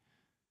married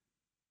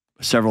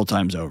several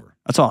times over.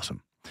 That's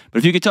awesome. But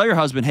if you could tell your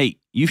husband, hey,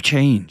 you've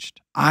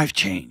changed. I've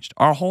changed.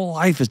 Our whole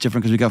life is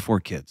different because we got 4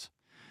 kids.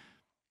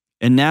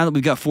 And now that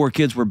we've got 4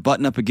 kids, we're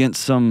butting up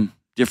against some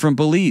different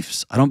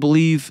beliefs. I don't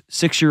believe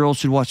 6-year-olds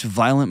should watch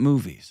violent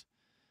movies.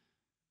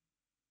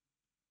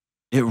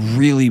 It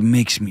really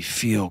makes me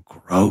feel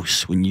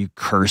gross when you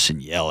curse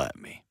and yell at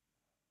me.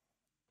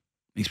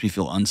 Makes me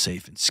feel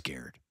unsafe and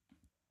scared.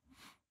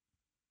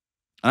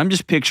 I'm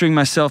just picturing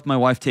myself, my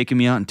wife taking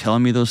me out and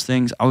telling me those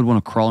things. I would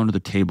want to crawl under the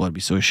table. I'd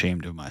be so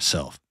ashamed of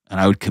myself. And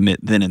I would commit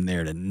then and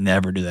there to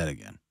never do that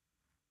again.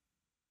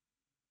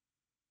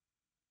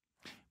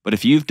 But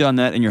if you've done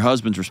that and your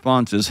husband's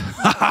response is,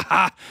 ha ha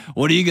ha,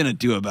 what are you going to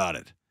do about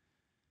it?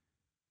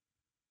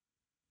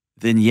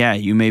 Then yeah,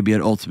 you may be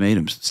at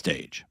ultimatum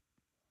stage.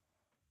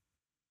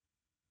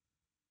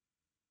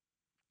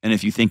 And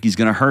if you think he's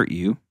going to hurt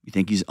you, you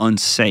think he's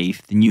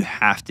unsafe, then you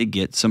have to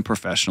get some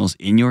professionals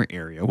in your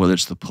area, whether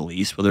it's the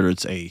police, whether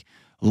it's a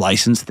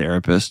licensed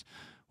therapist,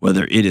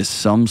 whether it is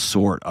some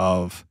sort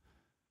of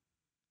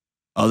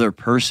other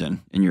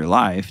person in your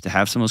life to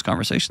have some of those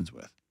conversations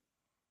with.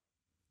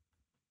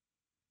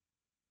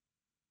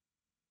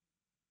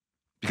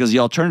 Because the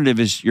alternative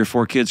is your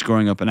 4 kids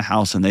growing up in a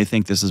house and they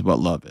think this is what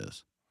love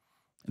is.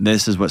 And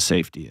this is what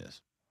safety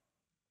is.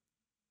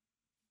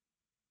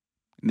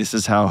 And this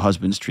is how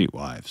husbands treat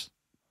wives.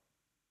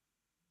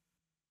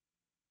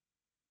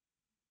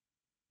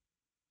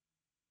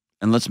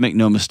 And let's make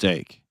no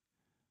mistake.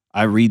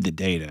 I read the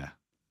data.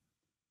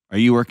 Are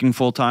you working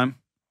full time?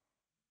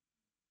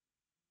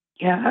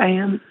 Yeah, I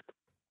am.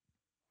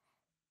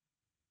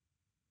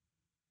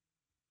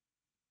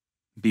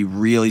 It'd be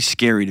really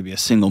scary to be a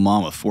single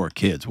mom with 4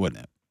 kids,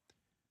 wouldn't it?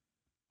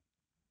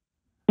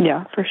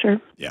 Yeah, for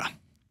sure. Yeah.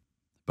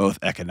 Both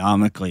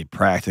economically,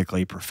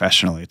 practically,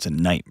 professionally, it's a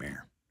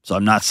nightmare. So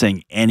I'm not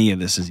saying any of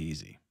this is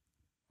easy.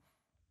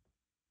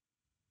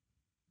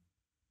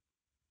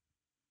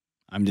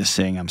 I'm just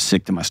saying I'm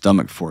sick to my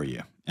stomach for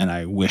you, and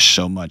I wish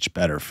so much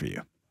better for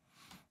you.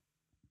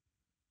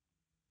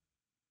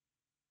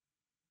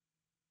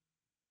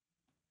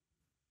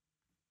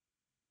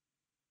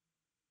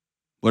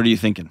 What are you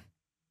thinking?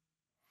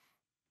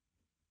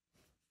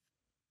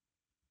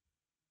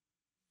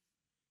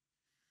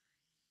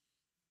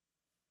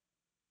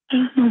 I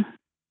don't know.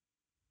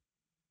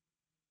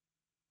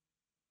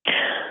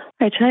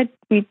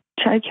 We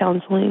tried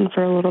counseling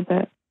for a little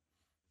bit,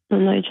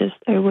 and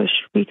I wish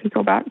we could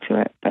go back to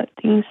it, but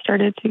things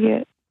started to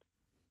get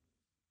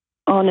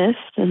honest,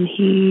 and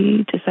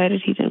he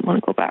decided he didn't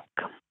want to go back.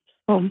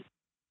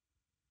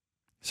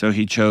 So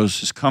he chose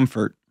his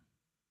comfort,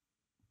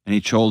 and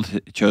he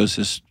chose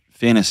his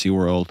fantasy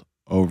world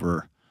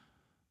over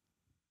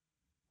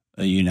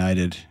a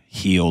united,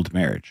 healed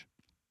marriage.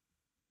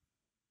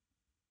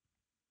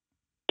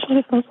 That's what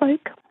it feels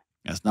like.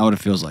 That's not what it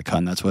feels like,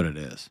 hon. That's what it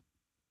is.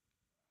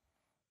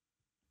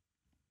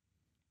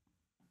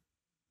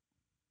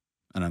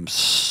 And I'm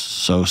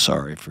so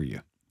sorry for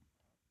you.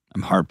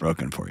 I'm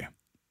heartbroken for you.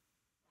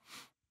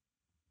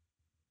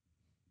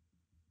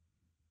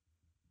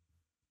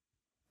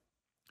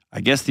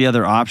 I guess the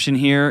other option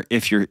here,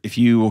 if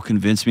you will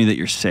convince me that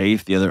you're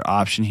safe, the other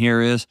option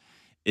here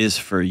is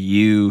for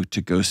you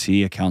to go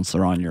see a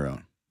counselor on your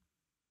own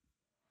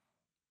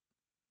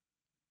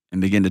and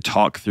begin to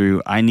talk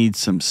through, I need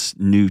some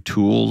new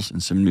tools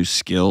and some new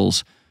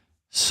skills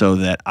so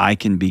that I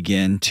can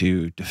begin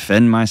to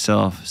defend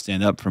myself,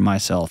 stand up for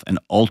myself, and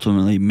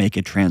ultimately make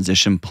a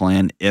transition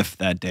plan if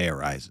that day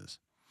arises.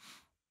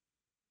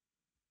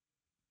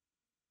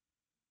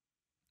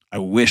 I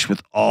wish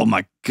with all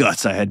my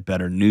guts I had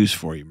better news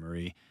for you,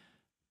 Marie.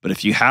 But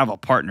if you have a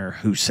partner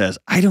who says,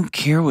 I don't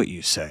care what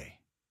you say.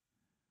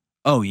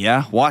 Oh,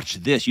 yeah? Watch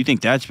this. You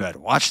think that's bad?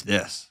 Watch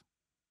this.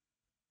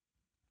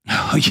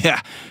 Oh,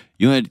 yeah.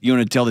 You want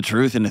to tell the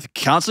truth in a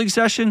counseling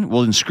session?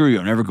 Well, then screw you.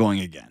 I'm never going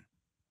again.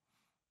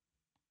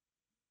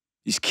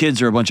 These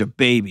kids are a bunch of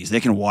babies.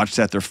 They can watch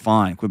that. They're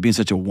fine. Quit being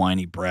such a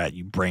whiny brat.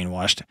 You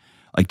brainwashed.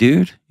 Like,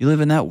 dude, you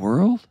live in that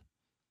world?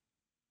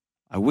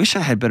 I wish I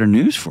had better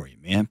news for you,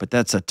 man, but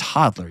that's a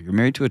toddler. You're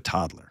married to a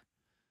toddler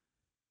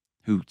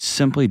who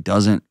simply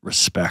doesn't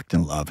respect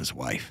and love his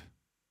wife.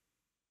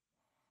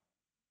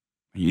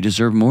 You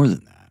deserve more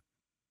than that.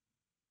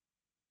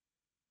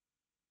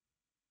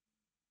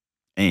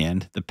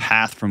 And the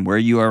path from where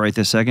you are right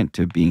this second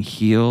to being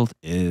healed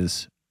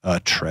is a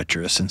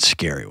treacherous and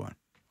scary one.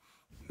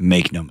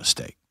 Make no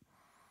mistake.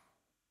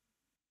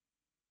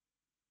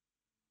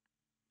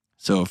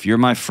 So if you're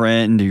my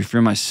friend, if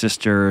you're my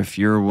sister, if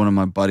you're one of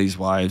my buddy's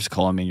wives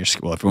calling me, if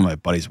you're one of my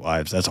buddy's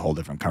wives, that's a whole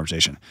different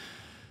conversation.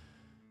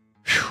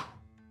 Whew.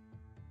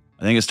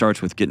 I think it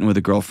starts with getting with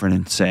a girlfriend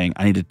and saying,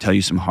 I need to tell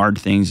you some hard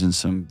things and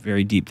some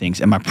very deep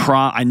things. And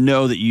I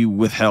know that you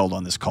withheld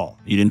on this call.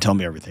 You didn't tell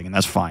me everything, and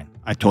that's fine.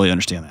 I totally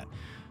understand that.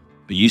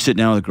 But you sit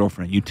down with a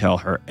girlfriend and you tell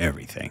her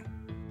everything.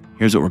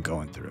 Here's what we're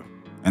going through,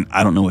 and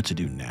I don't know what to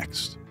do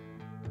next.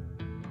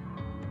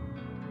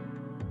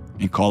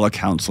 And call a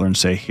counselor and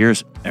say,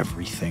 here's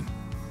everything.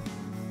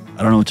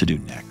 I don't know what to do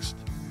next.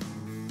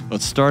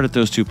 Let's start at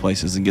those two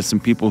places and get some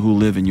people who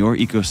live in your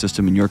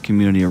ecosystem, in your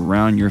community,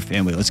 around your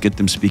family. Let's get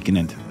them speaking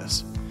into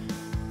this.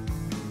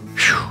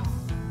 Whew.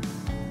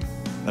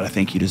 But I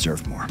think you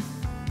deserve more.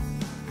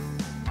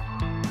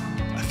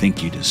 I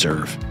think you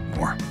deserve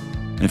more.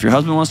 And if your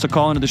husband wants to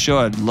call into the show,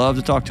 I'd love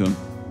to talk to him.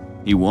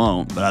 He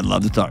won't, but I'd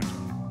love to talk to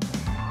him.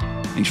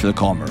 Thanks for the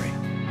call, Marie.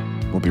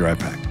 We'll be right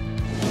back.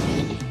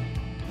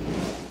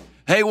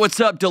 Hey, what's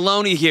up?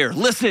 Delony here.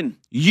 Listen,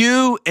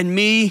 you and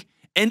me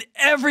and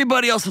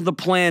everybody else on the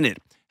planet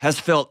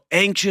has felt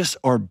anxious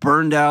or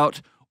burned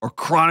out or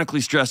chronically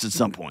stressed at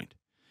some point.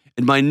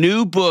 In my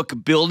new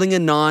book, Building a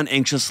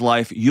Non-Anxious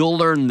Life, you'll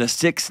learn the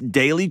 6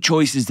 daily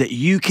choices that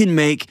you can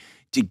make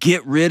to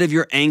get rid of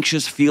your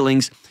anxious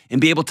feelings and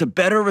be able to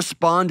better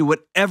respond to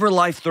whatever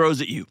life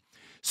throws at you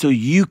so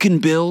you can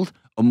build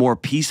a more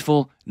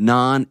peaceful,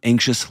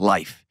 non-anxious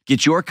life.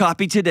 Get your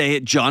copy today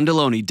at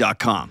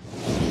johndelony.com.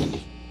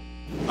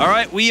 All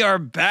right, we are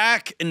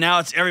back, and now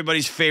it's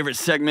everybody's favorite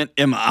segment,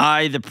 Am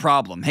I the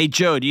Problem? Hey,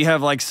 Joe, do you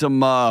have like some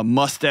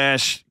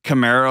mustache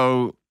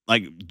Camaro,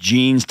 like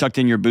jeans tucked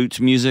in your boots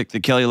music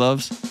that Kelly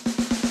loves?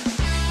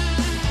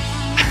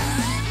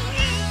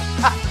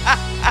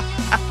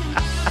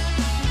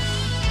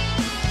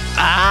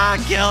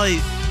 Kelly,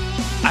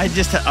 I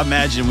just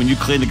imagine when you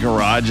clean the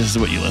garage, this is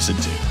what you listen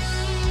to.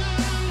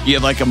 You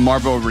have like a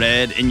Marlboro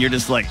Red, and you're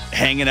just like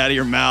hanging out of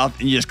your mouth,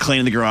 and you just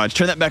clean the garage.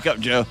 Turn that back up,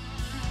 Joe.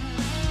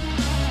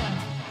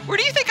 Where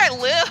do you think I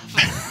live?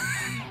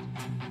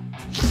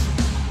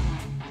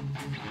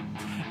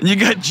 And you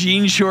got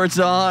jean shorts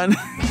on,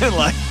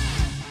 like,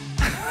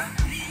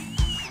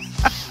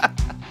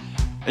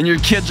 and your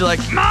kids are like,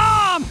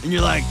 Mom! And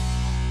you're like,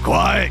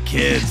 quiet,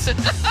 kids.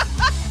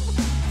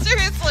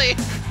 Seriously.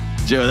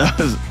 Joe, that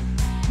was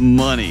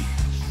money.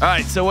 All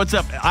right, so what's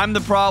up? I'm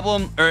the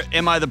problem, or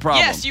am I the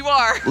problem? Yes, you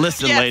are.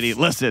 Listen, yes. Lady,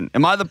 listen.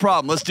 Am I the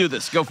problem? Let's do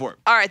this. Go for it.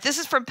 All right, this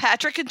is from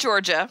Patrick in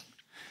Georgia.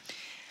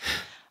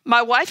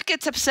 My wife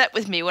gets upset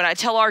with me when I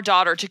tell our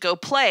daughter to go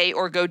play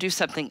or go do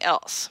something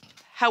else.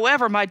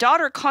 However, my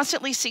daughter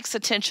constantly seeks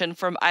attention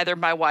from either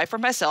my wife or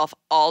myself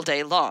all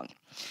day long.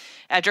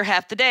 After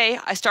half the day,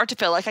 I start to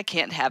feel like I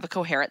can't have a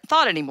coherent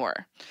thought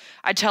anymore.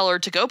 I tell her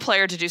to go play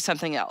or to do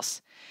something else.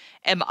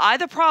 Am I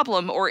the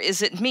problem, or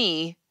is it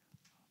me?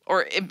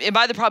 Or am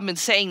I the problem in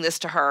saying this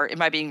to her?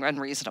 Am I being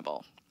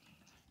unreasonable?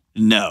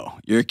 No.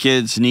 Your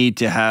kids need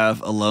to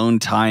have alone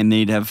time. They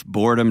need to have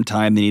boredom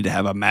time. They need to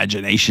have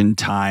imagination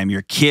time.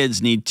 Your kids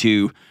need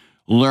to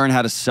learn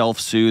how to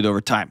self-soothe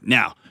over time.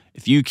 Now,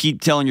 if you keep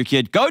telling your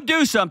kid, go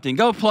do something,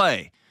 go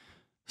play,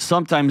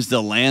 sometimes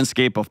the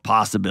landscape of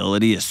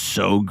possibility is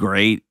so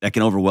great that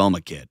can overwhelm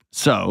a kid.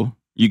 So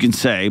you can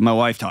say, my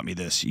wife taught me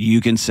this,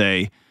 you can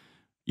say,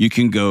 you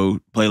can go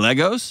play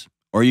Legos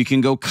or you can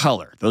go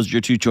color. Those are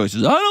your two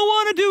choices. I don't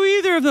want to do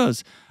either of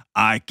those.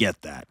 I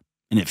get that.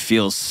 And it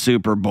feels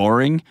super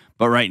boring.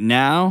 But right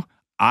now,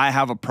 I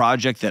have a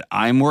project that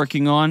I'm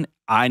working on.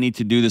 I need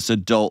to do this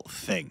adult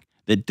thing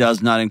that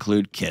does not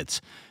include kids.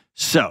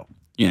 So,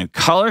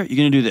 color, you're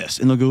going to do this.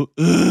 And they'll go,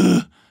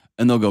 ugh,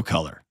 and they'll go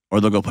color.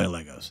 Or they'll go play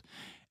Legos.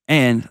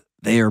 And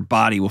their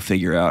body will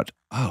figure out,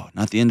 oh,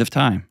 not the end of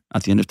time.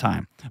 Not the end of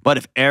time. But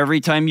if every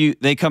time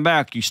they come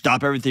back, you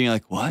stop everything, you're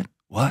like, what?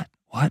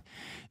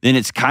 Then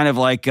it's kind of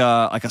like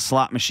a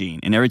slot machine.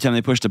 And every time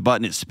they push the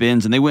button, it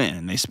spins and they win.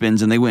 And they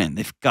spins and they win.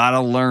 They've got to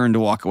learn to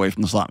walk away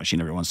from the slot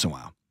machine every once in a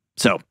while.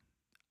 So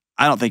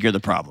I don't think you're the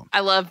problem.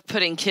 I love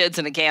putting kids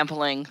in a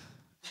gambling,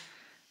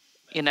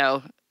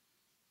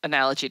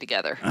 analogy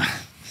together.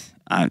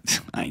 I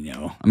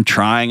know. I'm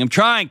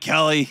trying,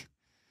 Kelly.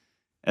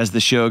 As the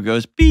show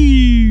goes,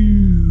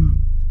 Pew.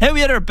 Hey,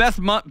 we had our best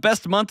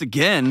month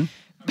again.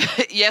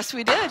 Yes,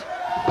 we did.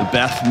 The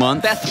best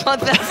month. Best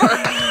month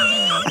ever.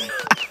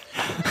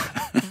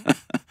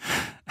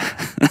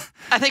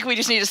 I think we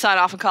just need to sign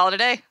off and call it a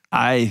day.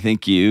 I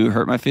think you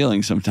hurt my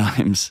feelings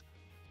sometimes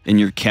in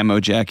your camo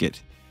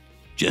jacket.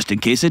 Just in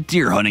case a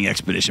deer hunting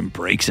expedition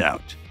breaks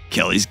out,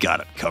 Kelly's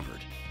got it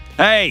covered.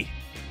 Hey!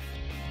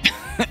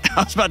 I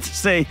was about to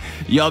say,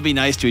 y'all be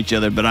nice to each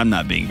other, but I'm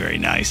not being very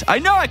nice. I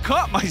know I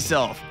caught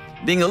myself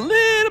being a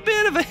little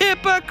bit of a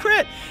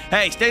hypocrite.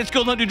 Hey, stay in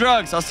school, don't do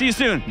drugs. I'll see you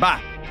soon.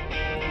 Bye.